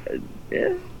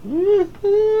 yeah.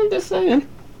 Just saying.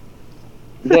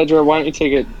 Dedra, why don't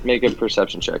you make a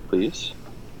perception check, please?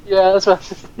 Yeah, that's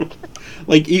what.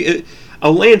 Like a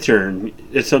lantern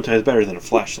is sometimes better than a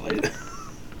flashlight.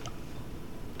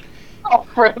 Oh,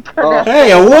 frick. Oh.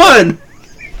 Hey, a 1!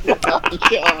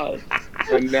 God,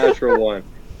 a natural one.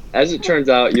 As it turns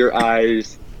out, your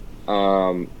eyes,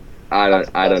 I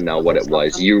don't know what it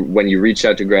was. When you reached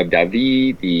out to grab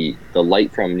Davi, the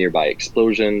light from nearby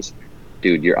explosions,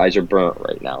 dude, your eyes are burnt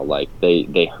right now. Like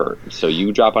they hurt. So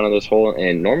you drop onto this hole,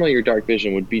 and normally your dark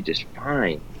vision would be just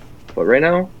fine, but right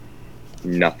now,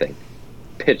 nothing,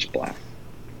 pitch black.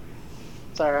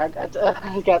 Sorry,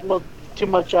 I got a little too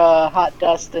much hot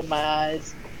dust in my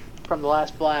eyes from the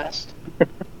last blast.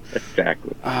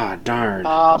 Exactly. Ah, darn.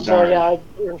 So darn. yeah,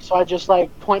 so I just like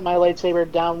point my lightsaber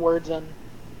downwards, and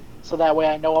so that way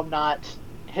I know I'm not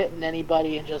hitting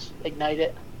anybody, and just ignite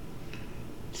it.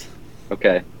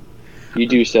 Okay. You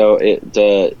do so. It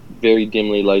very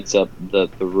dimly lights up the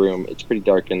room. It's pretty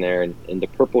dark in there, and the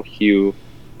purple hue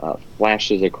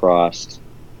flashes across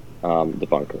the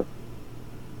bunker.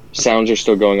 Sounds are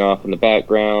still going off in the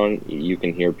background. You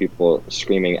can hear people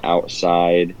screaming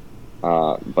outside.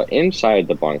 But inside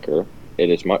the bunker, it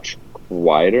is much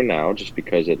quieter now just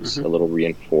because it's a little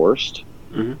reinforced.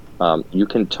 You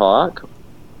can talk,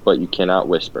 but you cannot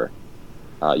whisper.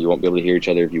 You won't be able to hear each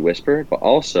other if you whisper, but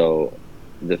also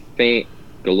the faint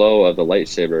glow of the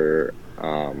lightsaber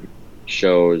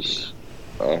shows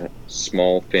a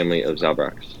small family of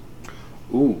Zabraks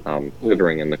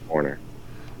quivering in the corner.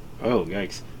 Oh,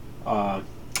 yikes.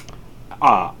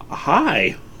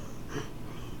 Hi.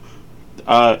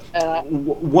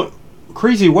 What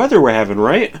crazy weather we're having,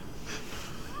 right?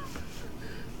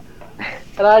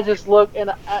 And I just look,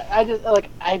 and I just like,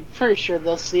 I'm pretty sure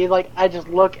they'll see. Like, I just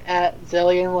look at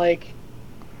Zillion like,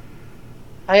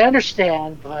 I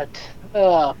understand, but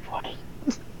oh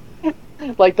boy,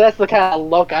 like that's the kind of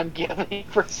look I'm giving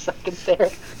for a second there,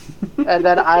 and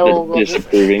then I will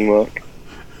Disapproving look.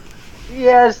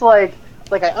 Yeah, it's like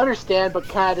I understand, but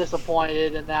kind of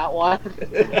disappointed in that one.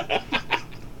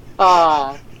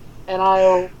 And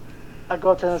I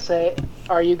go up to them and say,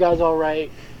 "Are you guys all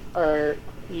right? Are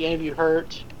any of you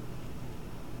hurt?"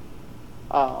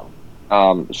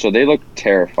 So they look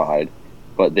terrified,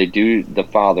 but they do. The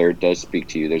father does speak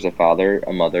to you. There's a father,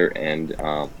 a mother, and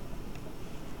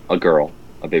a girl,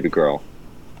 a baby girl.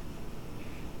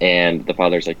 And the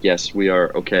father's like, "Yes, we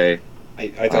are okay."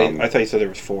 I thought you said there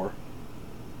was 4.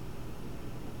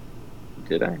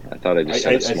 Did I? I thought I just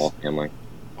said a small family.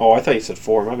 Oh, I thought you said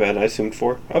 4. My bad. I assumed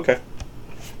 4. Okay,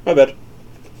 my bad.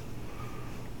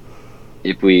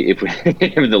 If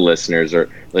the listeners are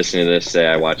listening to this say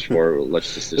I watched 4,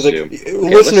 let's just assume.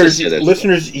 Like,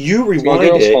 listeners, you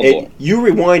rewind it. You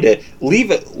rewind it.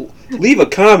 Leave a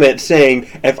comment saying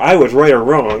if I was right or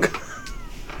wrong.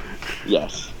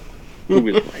 Yes. Who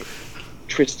was right?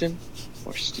 Tristan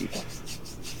or Steven?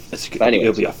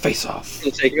 It'll be a face-off.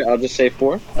 I'll just say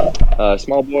 4.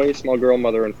 Small boy, small girl,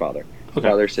 mother, and father. Okay.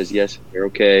 Father says, yes, you're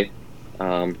okay.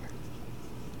 Cannot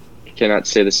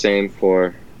say the same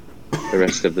for the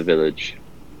rest of the village.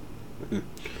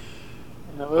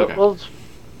 Okay.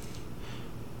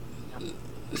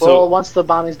 Well, once the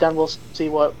bombing's done, we'll see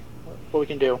what we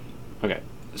can do. Okay.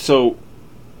 So,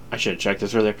 I should have checked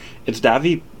this earlier. It's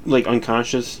Davi, like,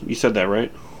 unconscious? You said that,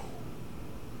 right?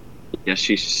 Yes,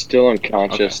 she's still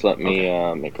unconscious. Okay. Let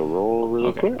me make a roll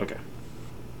really quick. Okay.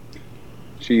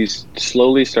 She's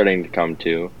slowly starting to come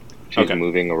to. She's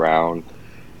moving around.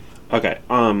 Okay.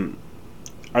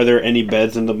 Are there any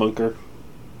beds in the bunker?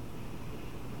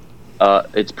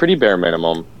 It's pretty bare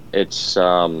minimum. It's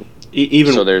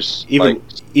even so there's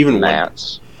even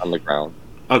mats on the ground.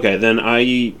 Okay, then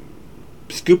I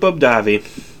scoop up Davi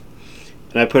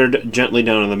and I put her gently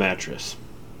down on the mattress.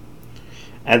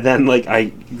 And then, like, I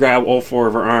grab all 4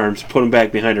 of her arms, put them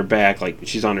back behind her back, like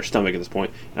she's on her stomach at this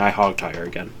point, and I hog tie her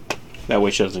again. That way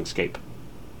she doesn't escape.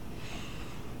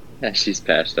 Yeah, she's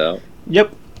passed out.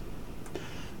 Yep.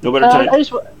 No better time.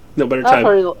 No better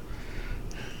time.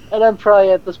 And I'm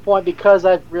probably at this point, because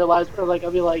I've realized, or like,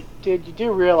 I'll be like, dude, you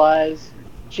do realize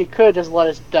she could just let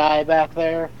us die back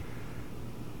there.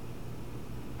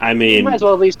 I mean, you might as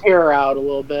well at least hear her out a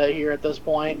little bit here at this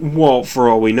point. Well, for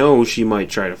all we know, she might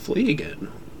try to flee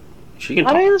again. She can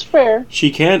talk. I mean, it's fair. She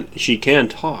can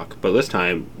talk, but this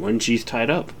time when she's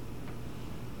tied up.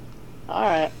 All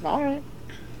right.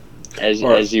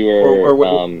 As you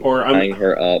were tying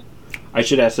her up, I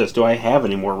should ask this: do I have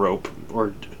any more rope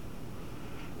or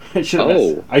I should have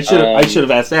Oh, I should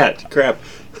have asked that. Crap.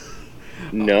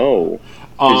 No,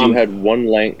 because you Um, had one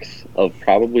length of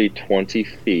probably 20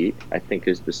 feet, I think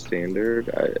is the standard.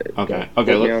 okay. Don't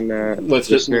Okay. quote me on that, Let's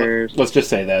listeners. just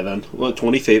say that then. Well,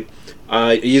 20 feet.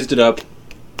 I used it up.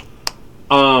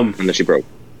 And then she broke.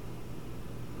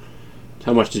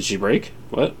 How much did she break?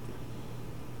 What?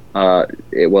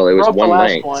 It was Broke the one last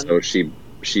length, one. so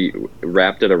she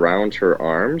wrapped it around her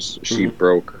arms. She Mhm.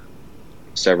 broke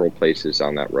several places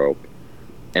on that rope,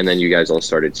 and then you guys all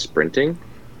started sprinting.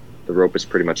 The rope is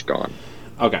pretty much gone.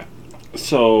 Okay.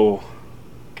 So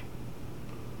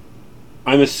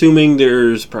I'm assuming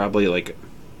there's probably like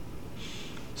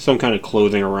some kind of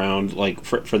clothing around, like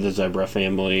for the zebra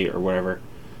family or whatever.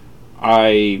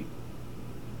 I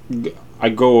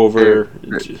go over.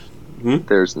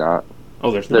 There's not. Oh,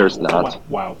 there's not. There's not.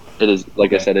 Wow. It is,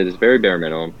 like I Okay. said, it is very bare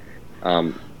minimum.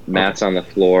 Mats on the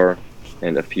floor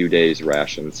and a few days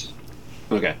rations.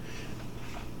 Okay.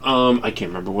 I can't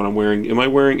remember what I'm wearing. Am I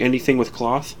wearing anything with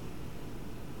cloth?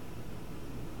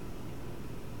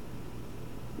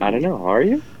 I don't know. Are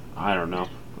you? I don't know.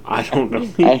 I don't know.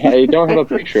 I don't have a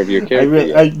picture of your character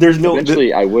yet. There's no.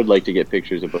 Eventually, I would like to get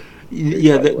pictures of.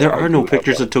 Yeah, by the way. there I are do no have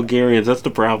pictures one. of Togarians. That's the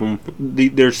problem.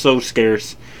 They're so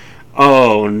scarce.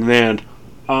 Oh man.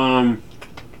 I'm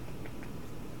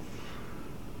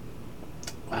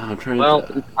trying Well,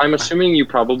 to. I'm assuming you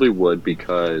probably would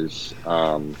because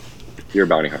you're a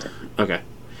bounty hunter. Okay.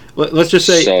 Let's just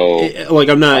say, So- like,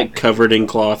 I'm not covered in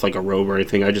cloth like a robe or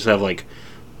anything. I just have like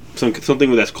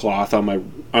something that's cloth on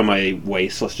my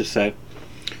waist. Let's just say,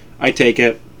 I take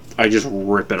it, I just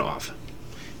rip it off.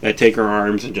 I take her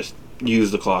arms and just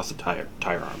use the cloth to tie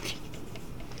her arms.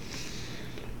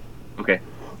 Okay.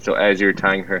 So as you're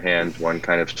tying her hands, one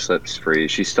kind of slips free.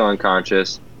 She's still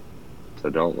unconscious, so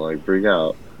don't like freak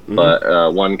out. Mhm.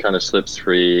 But one kind of slips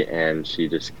free, and she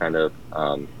just kind of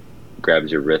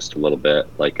grabs your wrist a little bit,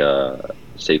 like a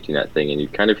safety net thing, and you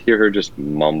kind of hear her just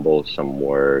mumble some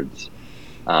words.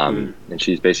 And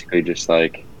she's basically just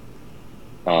like,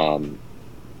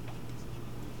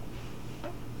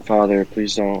 "Father,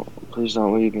 please don't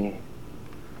leave me."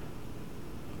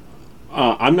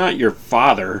 I'm not your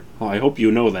father. Well, I hope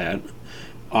you know that.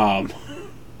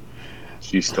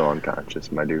 She's still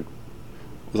unconscious, my dude.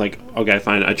 Was like, okay,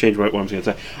 fine. I changed what I was going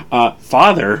to say.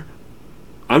 Father?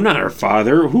 I'm not her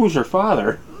father. Who's her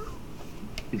father?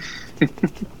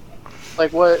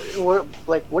 Like what do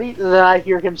you? Then I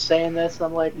hear him saying this, and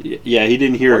I'm like, Yeah, he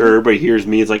didn't hear her, but he hears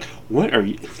me. It's like, what are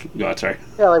you? Oh, sorry.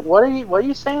 yeah, like what are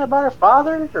you saying about her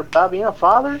father or about being a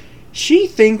father? She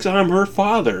thinks I'm her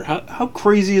father. How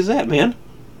crazy is that, man?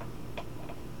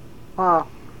 Huh?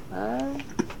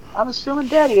 I'm assuming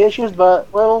daddy issues,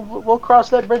 but we'll cross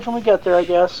that bridge when we get there, I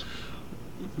guess.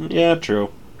 Yeah,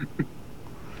 true.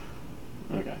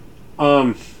 Okay.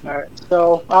 All right.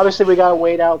 So obviously we gotta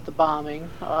wait out the bombing.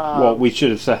 Well, we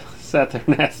should have sat there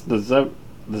and asked the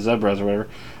zebras or whatever.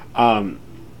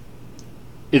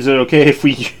 Is it okay if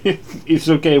we? Is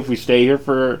it okay if we stay here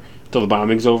till the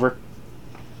bombing's over?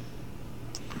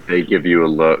 They give you a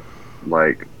look,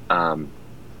 like,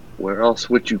 where else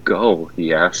would you go?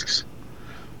 He asks.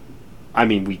 I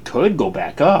mean, we could go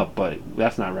back up, but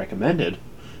that's not recommended.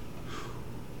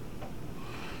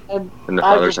 and And the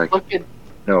I father's just like, look at,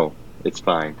 "No, it's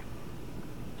fine."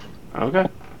 Okay.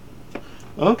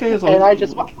 Okay. As and I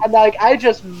just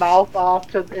mouth off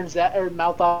to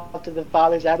the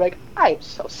father's. I'm like, I'm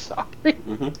so sorry.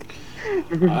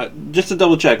 Just to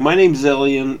double check, my name's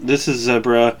Zillion. This is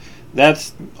Zebra.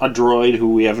 That's a droid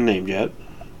who we haven't named yet.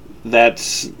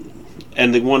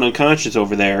 And the one unconscious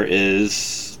over there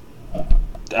is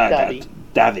Davi.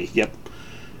 Davi. Yep.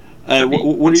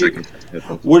 Second.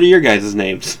 What are your guys'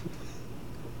 names?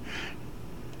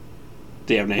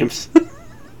 Do you have names?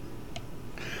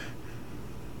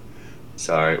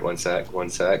 Sorry, one sec.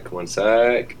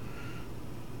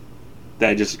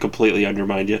 That just completely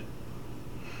undermined you.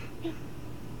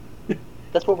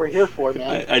 That's what we're here for,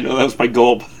 man. I know that was my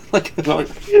goal, but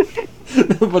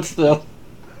but still.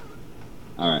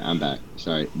 All right, I'm back.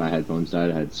 Sorry, my headphones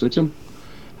died. I had to switch them.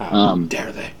 How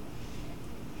dare they?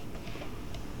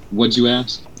 What'd you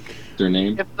ask? Their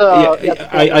name? If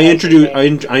I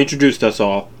introduced us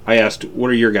all. I asked, "What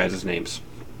are your guys' names?"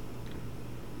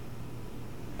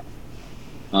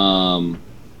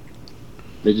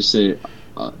 They just say,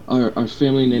 our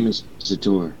family name is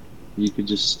Zador. You could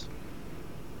just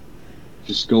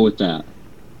go with that.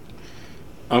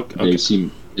 Okay. They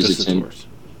seem hesitant Visitors.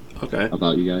 Okay.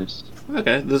 about you guys.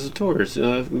 Okay. Visitors.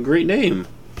 Great name.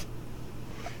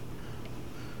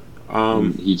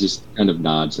 He just kind of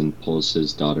nods and pulls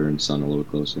his daughter and son a little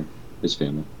closer. His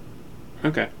family.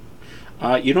 Okay.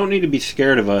 You don't need to be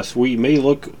scared of us. We may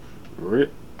look...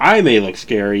 I may look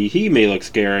scary. He may look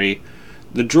scary.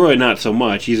 The droid, not so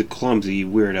much. He's a clumsy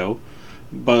weirdo.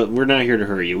 But we're not here to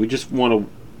hurt you. We're just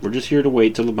here to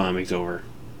wait till the bombing's over.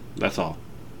 That's all.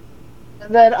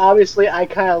 And then obviously I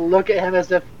kind of look at him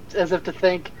as if to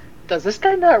think, does this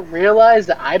guy not realize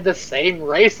that I'm the same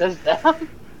race as them?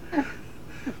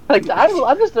 Like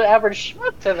I'm just an average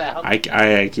schmuck to them.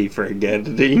 I keep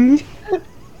forgetting.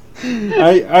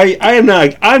 I am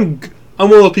not. I'm one of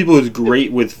those people who's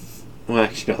great with. Well,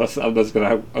 actually, no, I was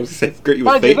gonna say great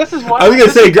with faces. This is what I was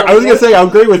gonna say I'm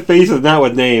great with faces, not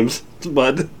with names.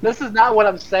 But this is not what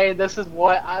I'm saying. This is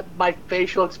what my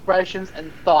facial expressions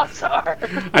and thoughts are.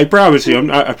 I promise you, I'm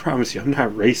not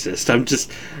racist. I'm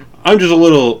just a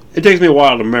little. It takes me a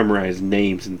while to memorize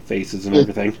names and faces and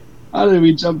everything. How did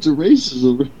we jump to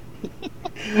racism?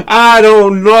 I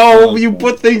don't know. You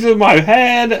put things in my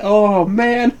head. Oh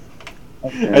man.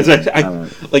 Okay. As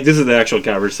like this is the actual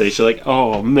conversation. Like,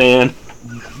 oh man.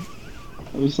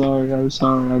 I'm sorry.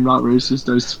 I'm not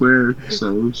racist. I swear.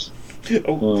 So.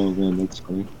 Oh man, that's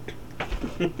funny.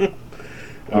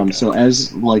 Okay. So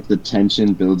as like the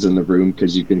tension builds in the room,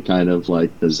 because you can kind of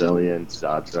like the Zillion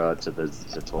Zadra to the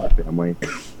Zator family,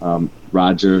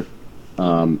 Roger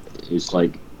is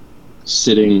like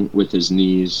sitting with his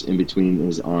knees in between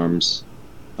his arms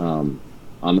on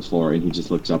the floor, and he just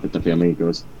looks up at the family and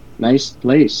goes, "Nice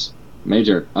place,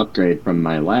 major upgrade from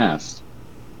my last."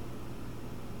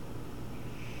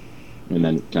 And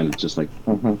then kind of just like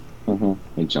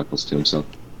and chuckles to himself.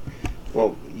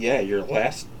 Well, yeah, your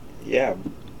last,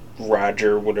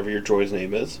 Roger, whatever your droid's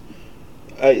name is.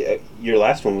 Your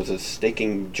last one was a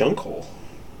staking junk hole.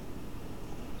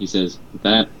 He says,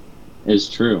 "That is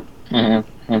true." At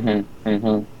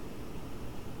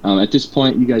this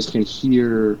point, you guys can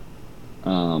hear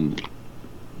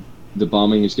the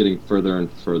bombing is getting further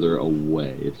and further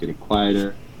away. It's getting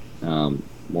quieter,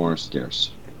 more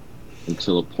scarce,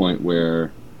 until a point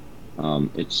where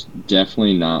it's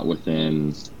definitely not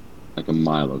within like a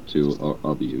mile or two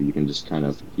of you. You can just kind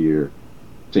of hear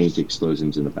faint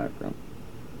explosions in the background.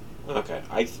 Okay,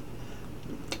 I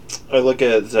look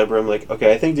at Zebra. I'm like,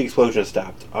 okay, I think the explosion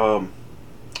stopped. How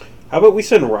about we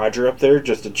send Roger up there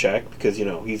just to check, because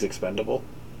he's expendable.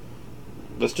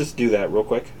 Let's just do that real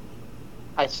quick.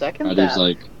 I second Roger's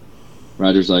that.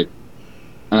 Roger's like,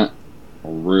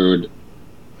 rude,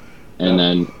 and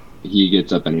then he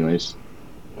gets up anyways.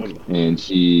 And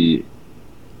he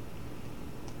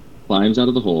climbs out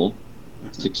of the hole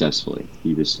successfully.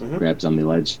 He just grabs on the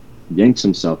ledge, yanks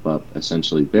himself up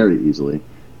essentially very easily,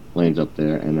 lands up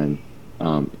there, and then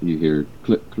you hear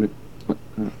click, click, click,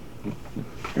 click, click,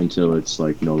 until it's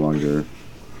like no longer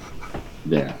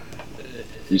there.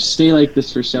 You stay like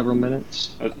this for several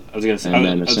minutes. I was gonna say, and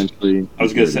then essentially, I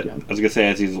was gonna say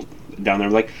as he's down there,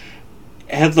 like,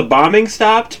 has the bombing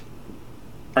stopped?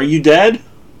 Are you dead?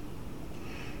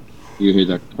 You hear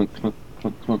that clunk, clunk,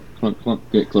 clunk, clunk, clunk,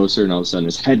 clunk, get closer, and all of a sudden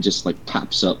his head just like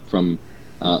pops up from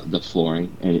the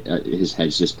flooring, and his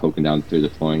head's just poking down through the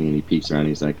flooring, and he peeks around, and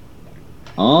he's like,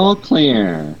 "All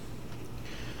clear."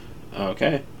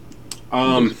 Okay.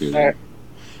 Alright.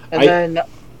 And then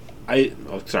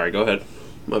sorry, go ahead.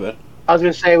 My bad. I was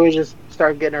gonna say we just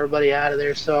start getting everybody out of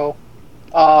there. So,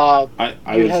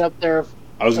 head up there.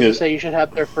 I was gonna say you should head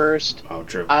up there first. Oh,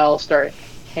 true. I'll start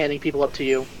handing people up to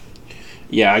you.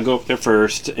 Yeah, I go up there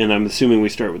first, and I'm assuming we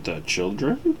start with the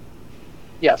children?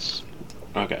 Yes.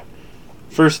 Okay.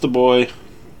 First the boy,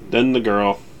 then the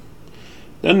girl,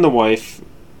 then the wife,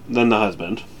 then the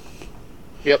husband.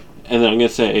 Yep. And then I'm going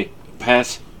to say,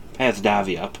 pass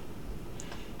Davi up.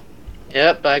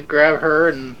 Yep, I grab her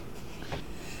and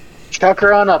chuck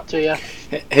her on up to you.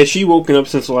 Has she woken up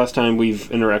since the last time we've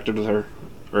interacted with her,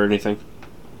 or anything?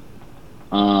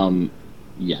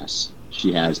 Yes,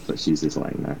 she has, but she's just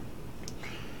laying there.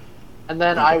 And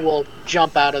then I will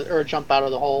jump out of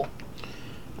the hole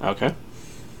Okay.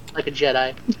 like a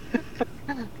Jedi.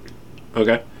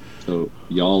 Okay. So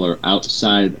y'all are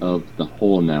outside of the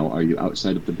hole now. Are you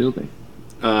outside of the building?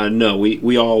 No,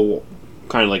 we all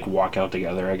kind of like walk out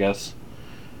together, I guess.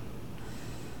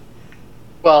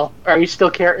 Well, are you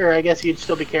still or I guess you'd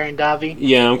still be carrying Davi?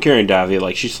 Yeah, I'm carrying Davi.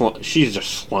 Like she's just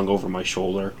slung over my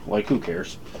shoulder. Like, who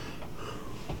cares?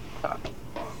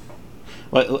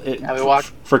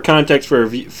 For context for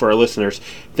our listeners,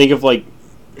 think of like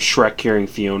Shrek carrying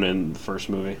Fiona in the first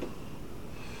movie,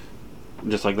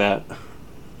 just like that.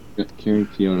 Carrying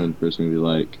Fiona in the first movie,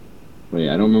 like, wait,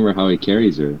 I don't remember how he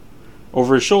carries her.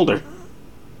 Over his shoulder.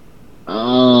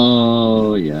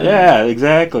 Oh yeah. Yeah,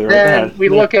 exactly. Right. Then we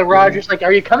look at Rogers like,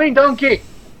 "Are you coming, donkey?"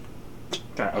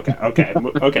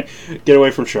 Okay. Get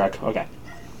away from Shrek. Okay.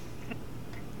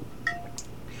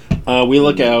 We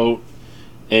look out,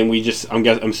 and we just. I'm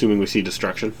assuming we see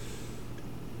destruction.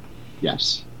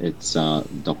 Yes, it's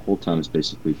the whole town is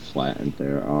basically flattened.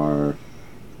 There are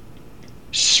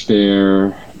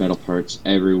spare metal parts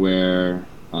everywhere.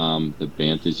 The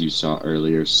banthas you saw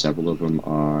earlier, several of them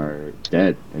are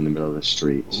dead in the middle of the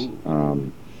street.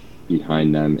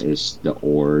 Behind them is the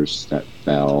oars that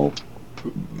fell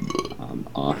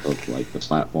off of like the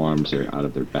platforms or out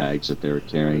of their bags that they were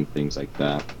carrying, things like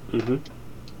that.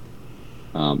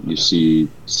 You see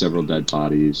several dead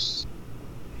bodies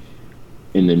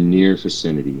in the near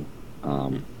vicinity,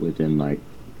 within like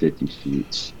 50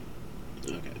 feet.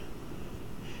 Okay.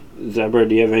 Zebra,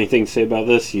 do you have anything to say about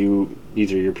this?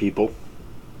 These are your people.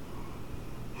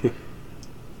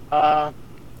 Well,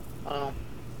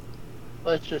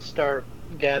 let's just start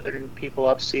gathering people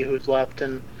up, see who's left,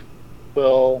 and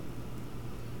we'll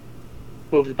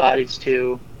move the bodies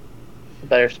to a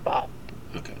better spot.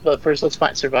 Okay. But first, let's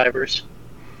find survivors.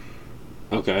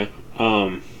 Okay.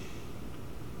 I'm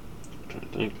trying to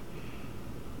think.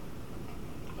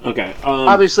 Okay.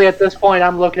 Obviously, at this point,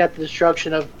 I'm looking at the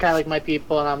destruction of kind of like my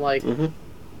people, and I'm like,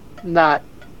 not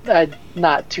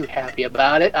too happy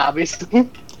about it. Obviously,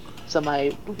 so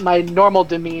my normal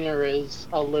demeanor is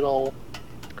a little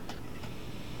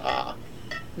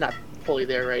not fully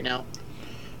there right now.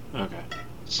 Okay.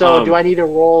 So, do I need to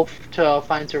roll to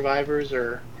find survivors,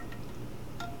 or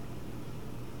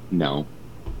No.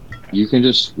 You can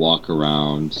just walk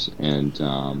around and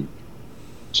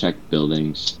check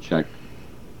buildings, check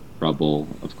rubble.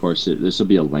 Of course, this will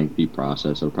be a lengthy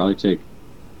process. It'll probably take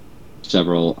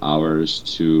several hours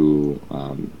to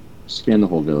scan the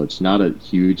whole village. Not a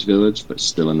huge village, but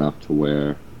still enough to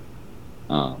where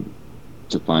to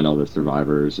find all the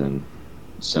survivors and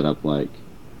set up like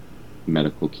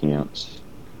medical camps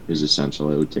is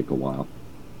essential. It would take a while.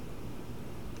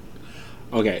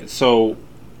 Okay, so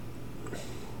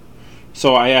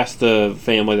I asked the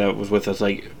family that was with us,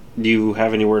 like, do you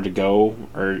have anywhere to go,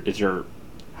 or is your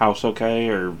house okay,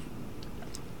 or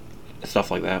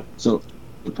stuff like that? So,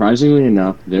 surprisingly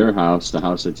enough, their house, the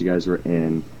house that you guys were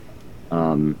in,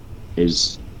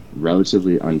 is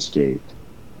relatively unscathed.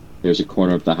 There's a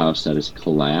corner of the house that is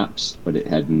collapsed, but it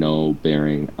had no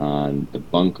bearing on the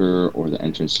bunker or the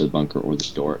entrance to the bunker or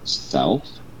the door itself.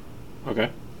 Okay.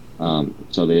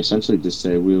 So they essentially just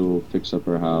say, we'll fix up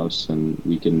our house and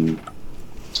we can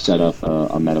set up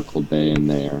a medical bay in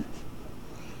there.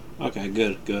 Okay,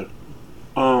 good.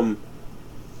 I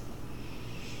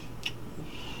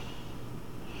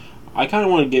kind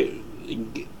of want to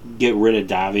get rid of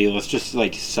Davi. Let's just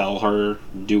like sell her,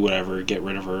 do whatever, get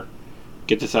rid of her,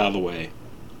 get this out of the way.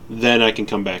 Then I can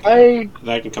come back. Then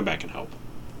I can come back and help.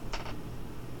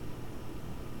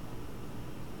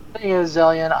 thing is,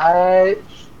 Zillion,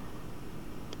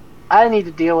 I need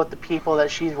to deal with the people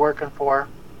that she's working for.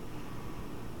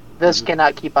 This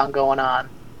cannot keep on going on,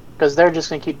 because they're just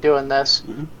going to keep doing this,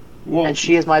 Well, and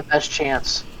she is my best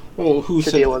chance who to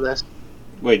said, deal with this.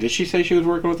 Wait, did she say she was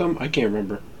working with them? I can't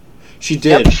remember. She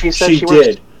did. Yep, she said she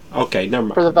did. Okay, never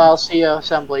mind. For the Valsia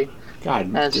Assembly.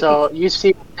 God. And so you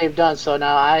see what they've done. So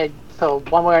now so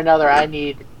one way or another, I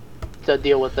need to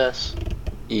deal with this.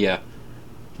 Yeah.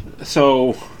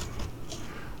 So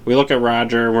we look at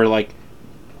Roger and we're like,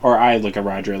 or I look at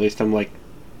Roger at least. I'm like,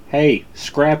 hey,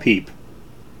 Scrap Heap,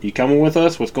 you coming with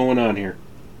us? What's going on here?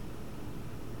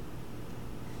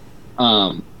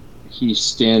 He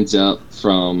stands up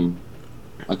from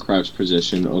a crouched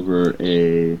position over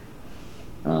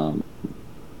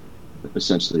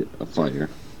essentially a fire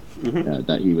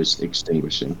that he was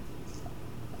extinguishing,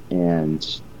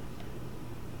 and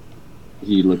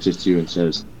he looks at you and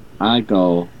says, "I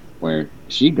go where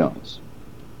she goes,"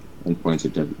 and points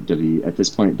at W. At this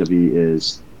point, W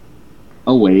is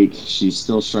awake. She's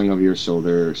still strung over your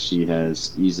shoulder. She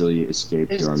has easily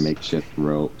escaped your makeshift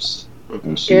ropes,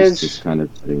 and she's just kind of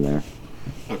sitting there.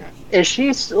 Okay. Is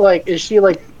she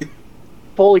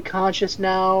fully conscious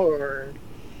now, or?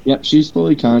 Yep, she's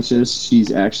fully conscious.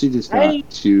 She's actually just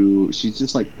she's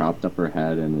just like propped up her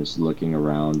head and is looking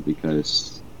around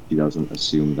because she doesn't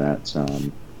assume that.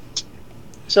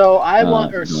 So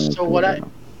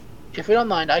if you don't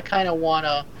mind, I kind of want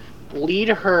to lead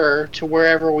her to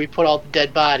wherever we put all the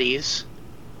dead bodies,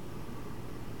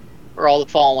 or all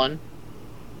the fallen.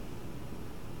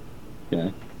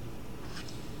 Okay.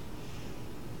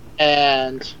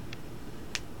 And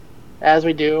as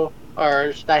we do,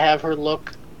 or I have her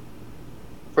look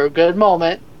for a good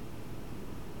moment.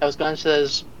 I was going to say,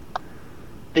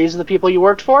 "These are the people you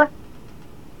worked for?"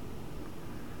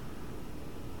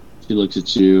 She looks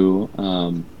at you,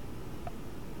 The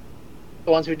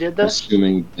ones who did this?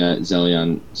 assuming that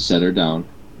Zelion set her down.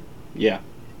 Yeah.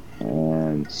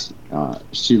 And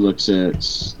she looks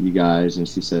at you guys and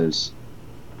she says,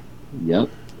 "Yep,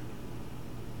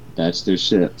 that's their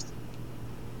ship.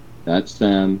 That's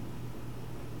them.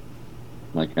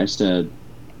 Like I said,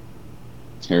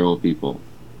 terrible people."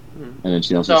 And then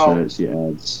she also says, she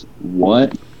adds,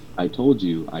 "What? I told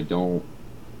you I don't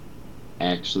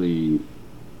actually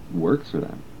work for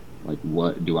them. Like,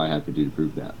 what do I have to do to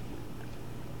prove that?"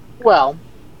 Well,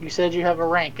 you said you have a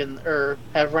rank or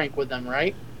have rank with them,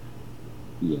 right?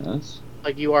 Yes.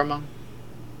 Like you are among.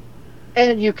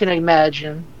 And you can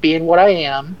imagine, being what I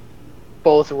am,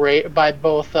 by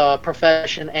both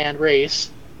profession and race.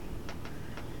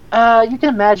 You can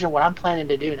imagine what I'm planning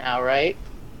to do now, right?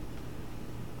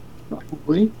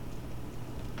 Probably.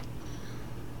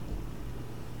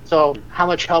 So, how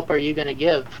much help are you going to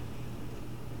give?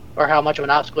 Or how much of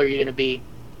an obstacle are you going to be?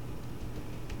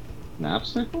 An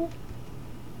obstacle?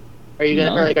 Are you going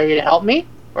to, No. are you going to help me?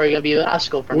 Or are you going to be an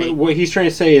obstacle for me? What he's trying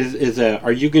to say is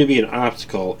are you going to be an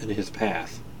obstacle in his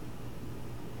path?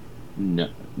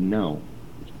 No.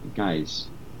 Guys,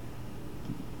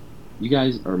 you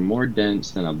guys are more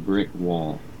dense than a brick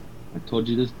wall. I've told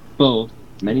you this both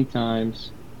many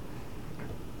times.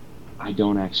 I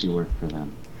don't actually work for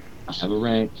them. I have a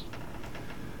rank.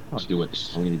 I'll do what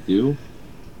I'm going to do.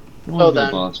 No one's going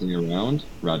to boss me around,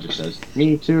 Roger says.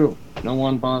 Me too. No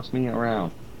one boss me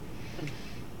around.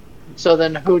 So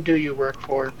then who do you work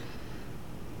for?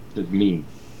 It's me.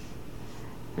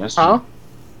 Yes. Huh?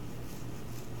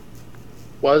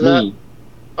 What was Me. that?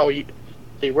 Oh,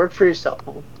 so you work for yourself.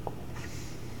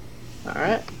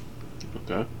 Alright.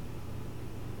 Okay.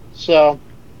 So,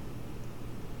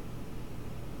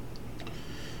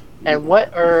 and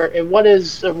what are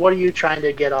you trying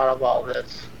to get out of all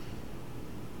this?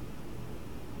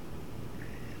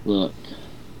 Look,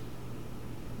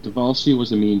 Devalsi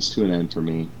was a means to an end for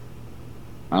me.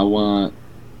 I want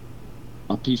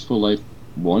a peaceful life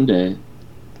one day,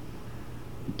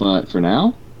 but for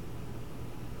now,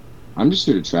 I'm just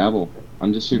here to travel.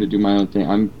 I'm just here to do my own thing.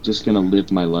 I'm just gonna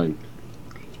live my life.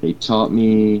 They taught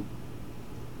me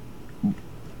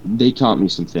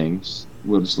some things.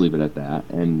 We'll just leave it at that.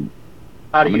 And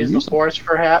how to use the Force,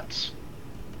 perhaps?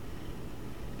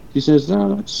 She says,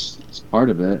 "No, that's part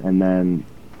of it." And then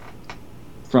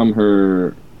from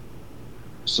her,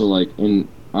 so like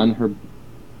on her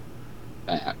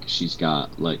back, she's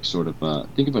got like sort of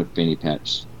think of a fanny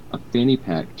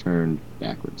pack turned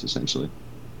backwards, essentially.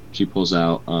 She pulls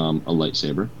out a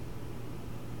lightsaber.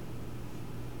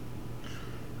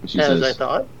 And she says, I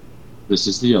thought. "This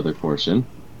is the other portion,"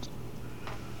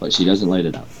 but she doesn't light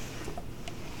it up.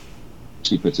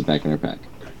 She puts it back in her pack.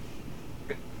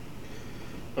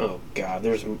 Oh God,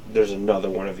 there's another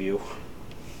one of you.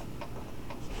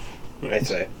 I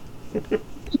say.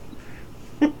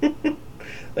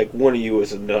 Like one of you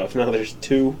is enough. Now there's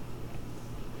two.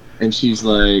 And she's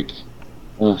like,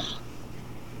 "Ugh,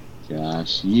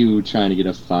 gosh, you trying to get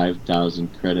a 5,000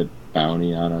 credit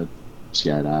bounty on a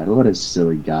Jedi? What a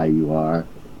silly guy you are."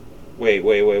 Wait.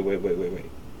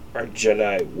 Are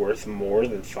Jedi worth more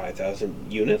than 5,000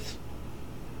 units?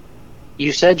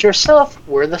 You said yourself,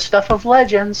 we're the stuff of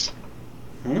legends.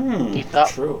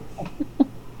 True.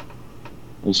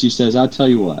 And she says, "I'll tell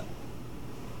you what.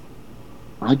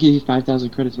 I'll give you 5,000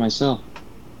 credits myself.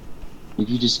 If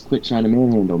you just quit trying to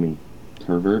manhandle me,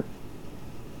 pervert."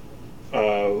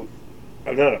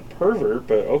 I'm not a pervert,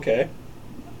 but okay.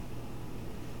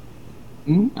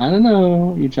 I don't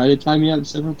know. You tried to tie me up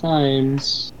several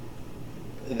times.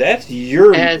 That's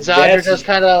your. And Zadra just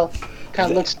kind of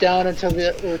looks down into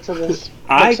this.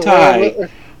 I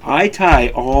tie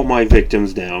all my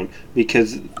victims down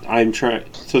because I'm trying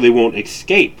so they won't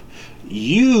escape.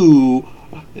 You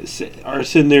are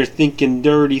sitting there thinking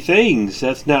dirty things.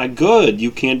 That's not good.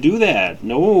 You can't do that.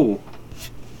 No.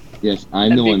 Yes,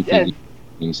 I'm the one thinking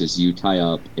things as you tie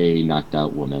up a knocked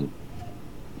out woman.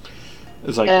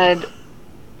 It's like, and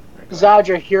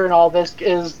Zadra, hearing all this,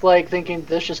 is like thinking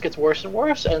this just gets worse and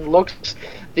worse, and looks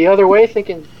the other way,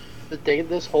 thinking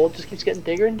this hole just keeps getting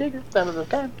bigger and bigger at the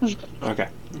time. Okay.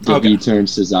 He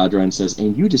turns to Zadra and says,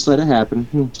 "And you just let it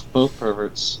happen. Both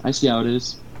perverts. I see how it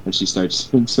is." And she starts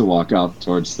to walk off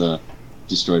towards the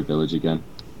destroyed village again.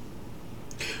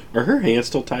 Are her hands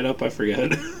still tied up? I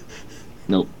forget.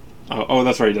 Nope. Oh,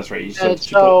 that's right. That's right. You said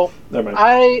never mind.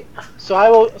 I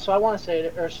want to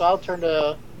say, so I'll turn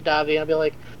to Davi and I'll be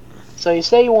like, so you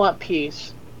say you want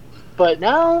peace, but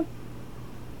now,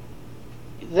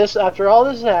 after all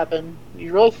this has happened,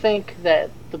 you really think that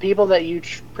the people that you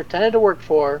pretended to work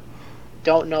for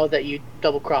don't know that you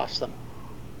double-crossed them?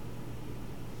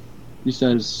 He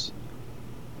says,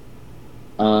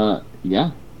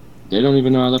 yeah. They don't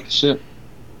even know I left the ship.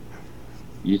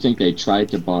 You think they tried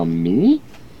to bomb me?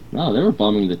 No, they were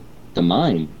bombing the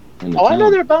mine and the Oh, town. I know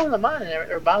they're bombing the mine and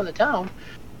they're bombing the town.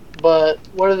 But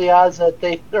what are the odds that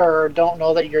they or don't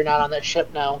know that you're not on that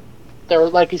ship now? There,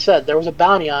 like you said, there was a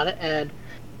bounty on it, and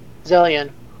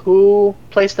Zillion, who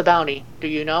placed the bounty? Do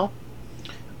you know?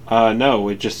 No,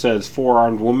 it just says 4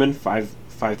 armed woman,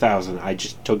 5,000. I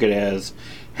just took it as,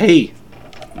 hey,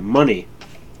 money.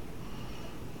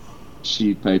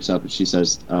 She pipes up and she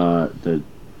says, the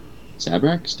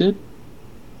Zabraks did?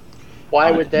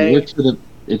 Why would they?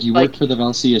 If you work for the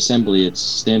Valsi Assembly, it's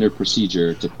standard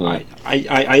procedure to put...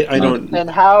 I don't... And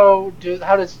how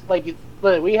does, like,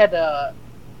 look, we had to,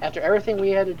 after everything we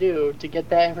had to do to get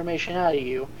that information out of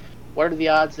you, what are the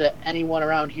odds that anyone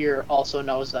around here also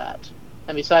knows that?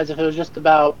 And besides, if it was just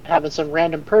about having some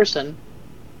random person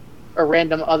or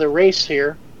random other race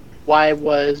here, why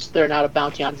was there not a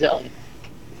bounty on Zillion?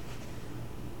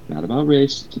 Not about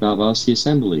race, it's about Valsi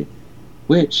Assembly.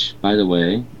 Which, by the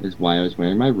way, is why I was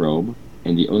wearing my robe,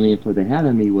 and the only info they had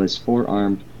on me was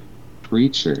 4-armed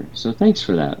preacher. So thanks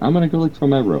for that. I'm gonna go look for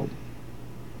my robe.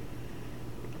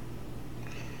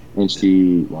 And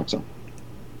she walks up.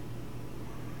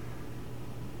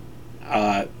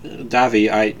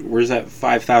 Davi, where's that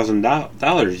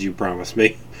 $5,000 you promised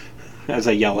me? As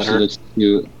I yell at her.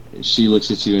 She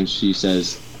looks at you and she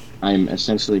says, I'm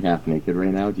essentially half naked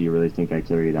right now. Do you really think I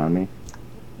carry it on me?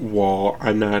 Well,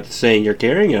 I'm not saying you're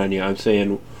carrying it on you. I'm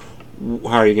saying,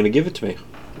 how are you going to give it to me?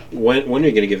 When are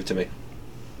you going to give it to me?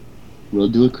 We'll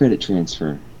do a credit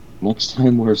transfer. Next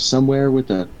time we're somewhere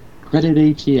with a credit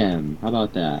ATM. How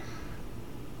about that?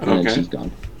 And Okay. then she's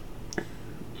gone.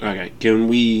 Okay. Can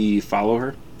we follow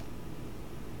her?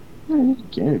 Yeah, you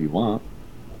can if you want.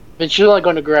 But she's only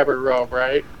going to grab her robe,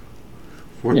 right?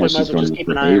 We're- Yeah, might she's as well going just to keep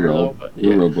look an for eye a on her, robe. though, but-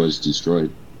 Your robe was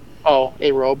destroyed. Oh,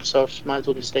 a robe, so she might as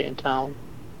well just stay in town.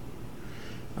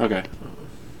 Okay.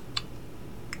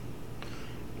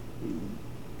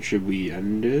 Should we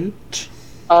end it?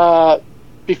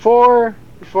 Before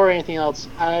anything else,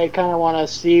 I kind of want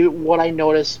to see what I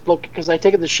noticed. Look, because I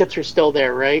take it the ships are still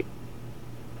there, right?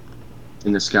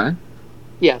 In the sky?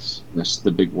 Yes. That's the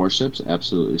big warships?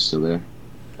 Absolutely still there.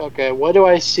 Okay, what do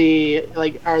I see?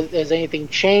 Like, has anything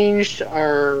changed?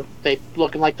 Are they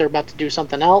looking like they're about to do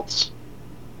something else?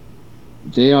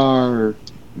 They are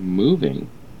moving.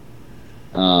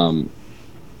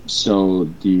 So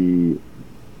the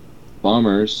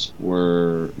bombers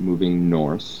were moving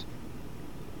north,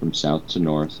 from south to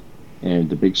north, and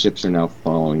the big ships are now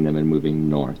following them and moving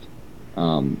north.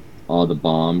 All the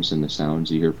bombs and the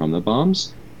sounds you hear from the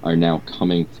bombs are now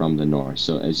coming from the north.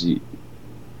 So it's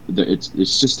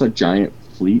just a giant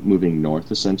fleet moving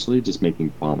north, essentially, just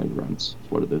making bombing runs.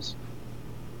 That's what it is.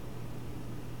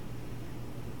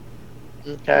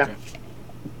 Okay.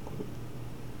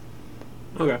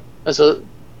 Okay. So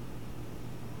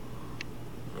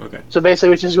Okay. basically,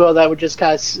 which is well, that would just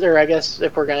kind of, or I guess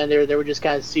if we're gonna there, they would just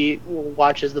kind of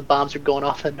watch as the bombs are going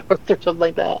off in the north or something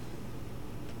like that,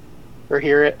 or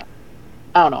hear it.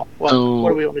 I don't know. What do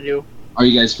we want to do? Are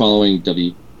you guys following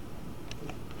W?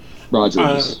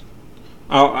 Rogers.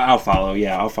 I'll follow.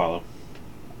 Yeah, I'll follow.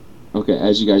 Okay,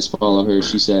 as you guys follow her,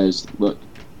 she says, "Look,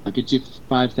 I'll get you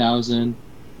 5,000,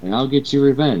 and I'll get you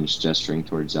revenge," gesturing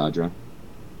towards Zadra.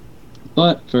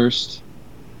 "But first,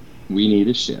 we need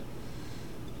a ship."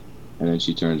 And then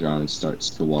she turns around and starts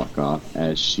to walk off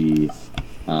as she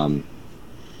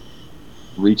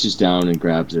reaches down and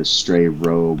grabs a stray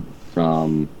robe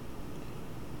from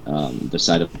the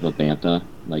side of the bantha,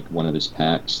 like one of his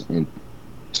packs, and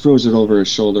throws it over her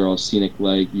shoulder, all scenic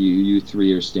like. You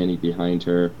three are standing behind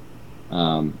her,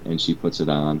 and she puts it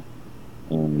on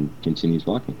and continues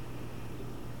walking.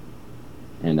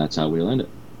 And that's how we'll end it.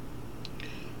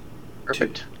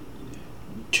 Perfect.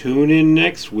 Tune in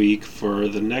next week for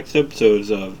the next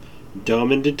episodes of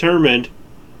Dumb and Determined.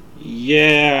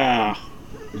 Yeah.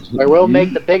 We will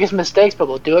make the biggest mistakes, but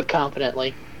we'll do it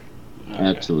confidently. Okay.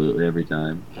 Absolutely, every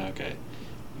time. Okay.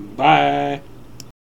 Bye.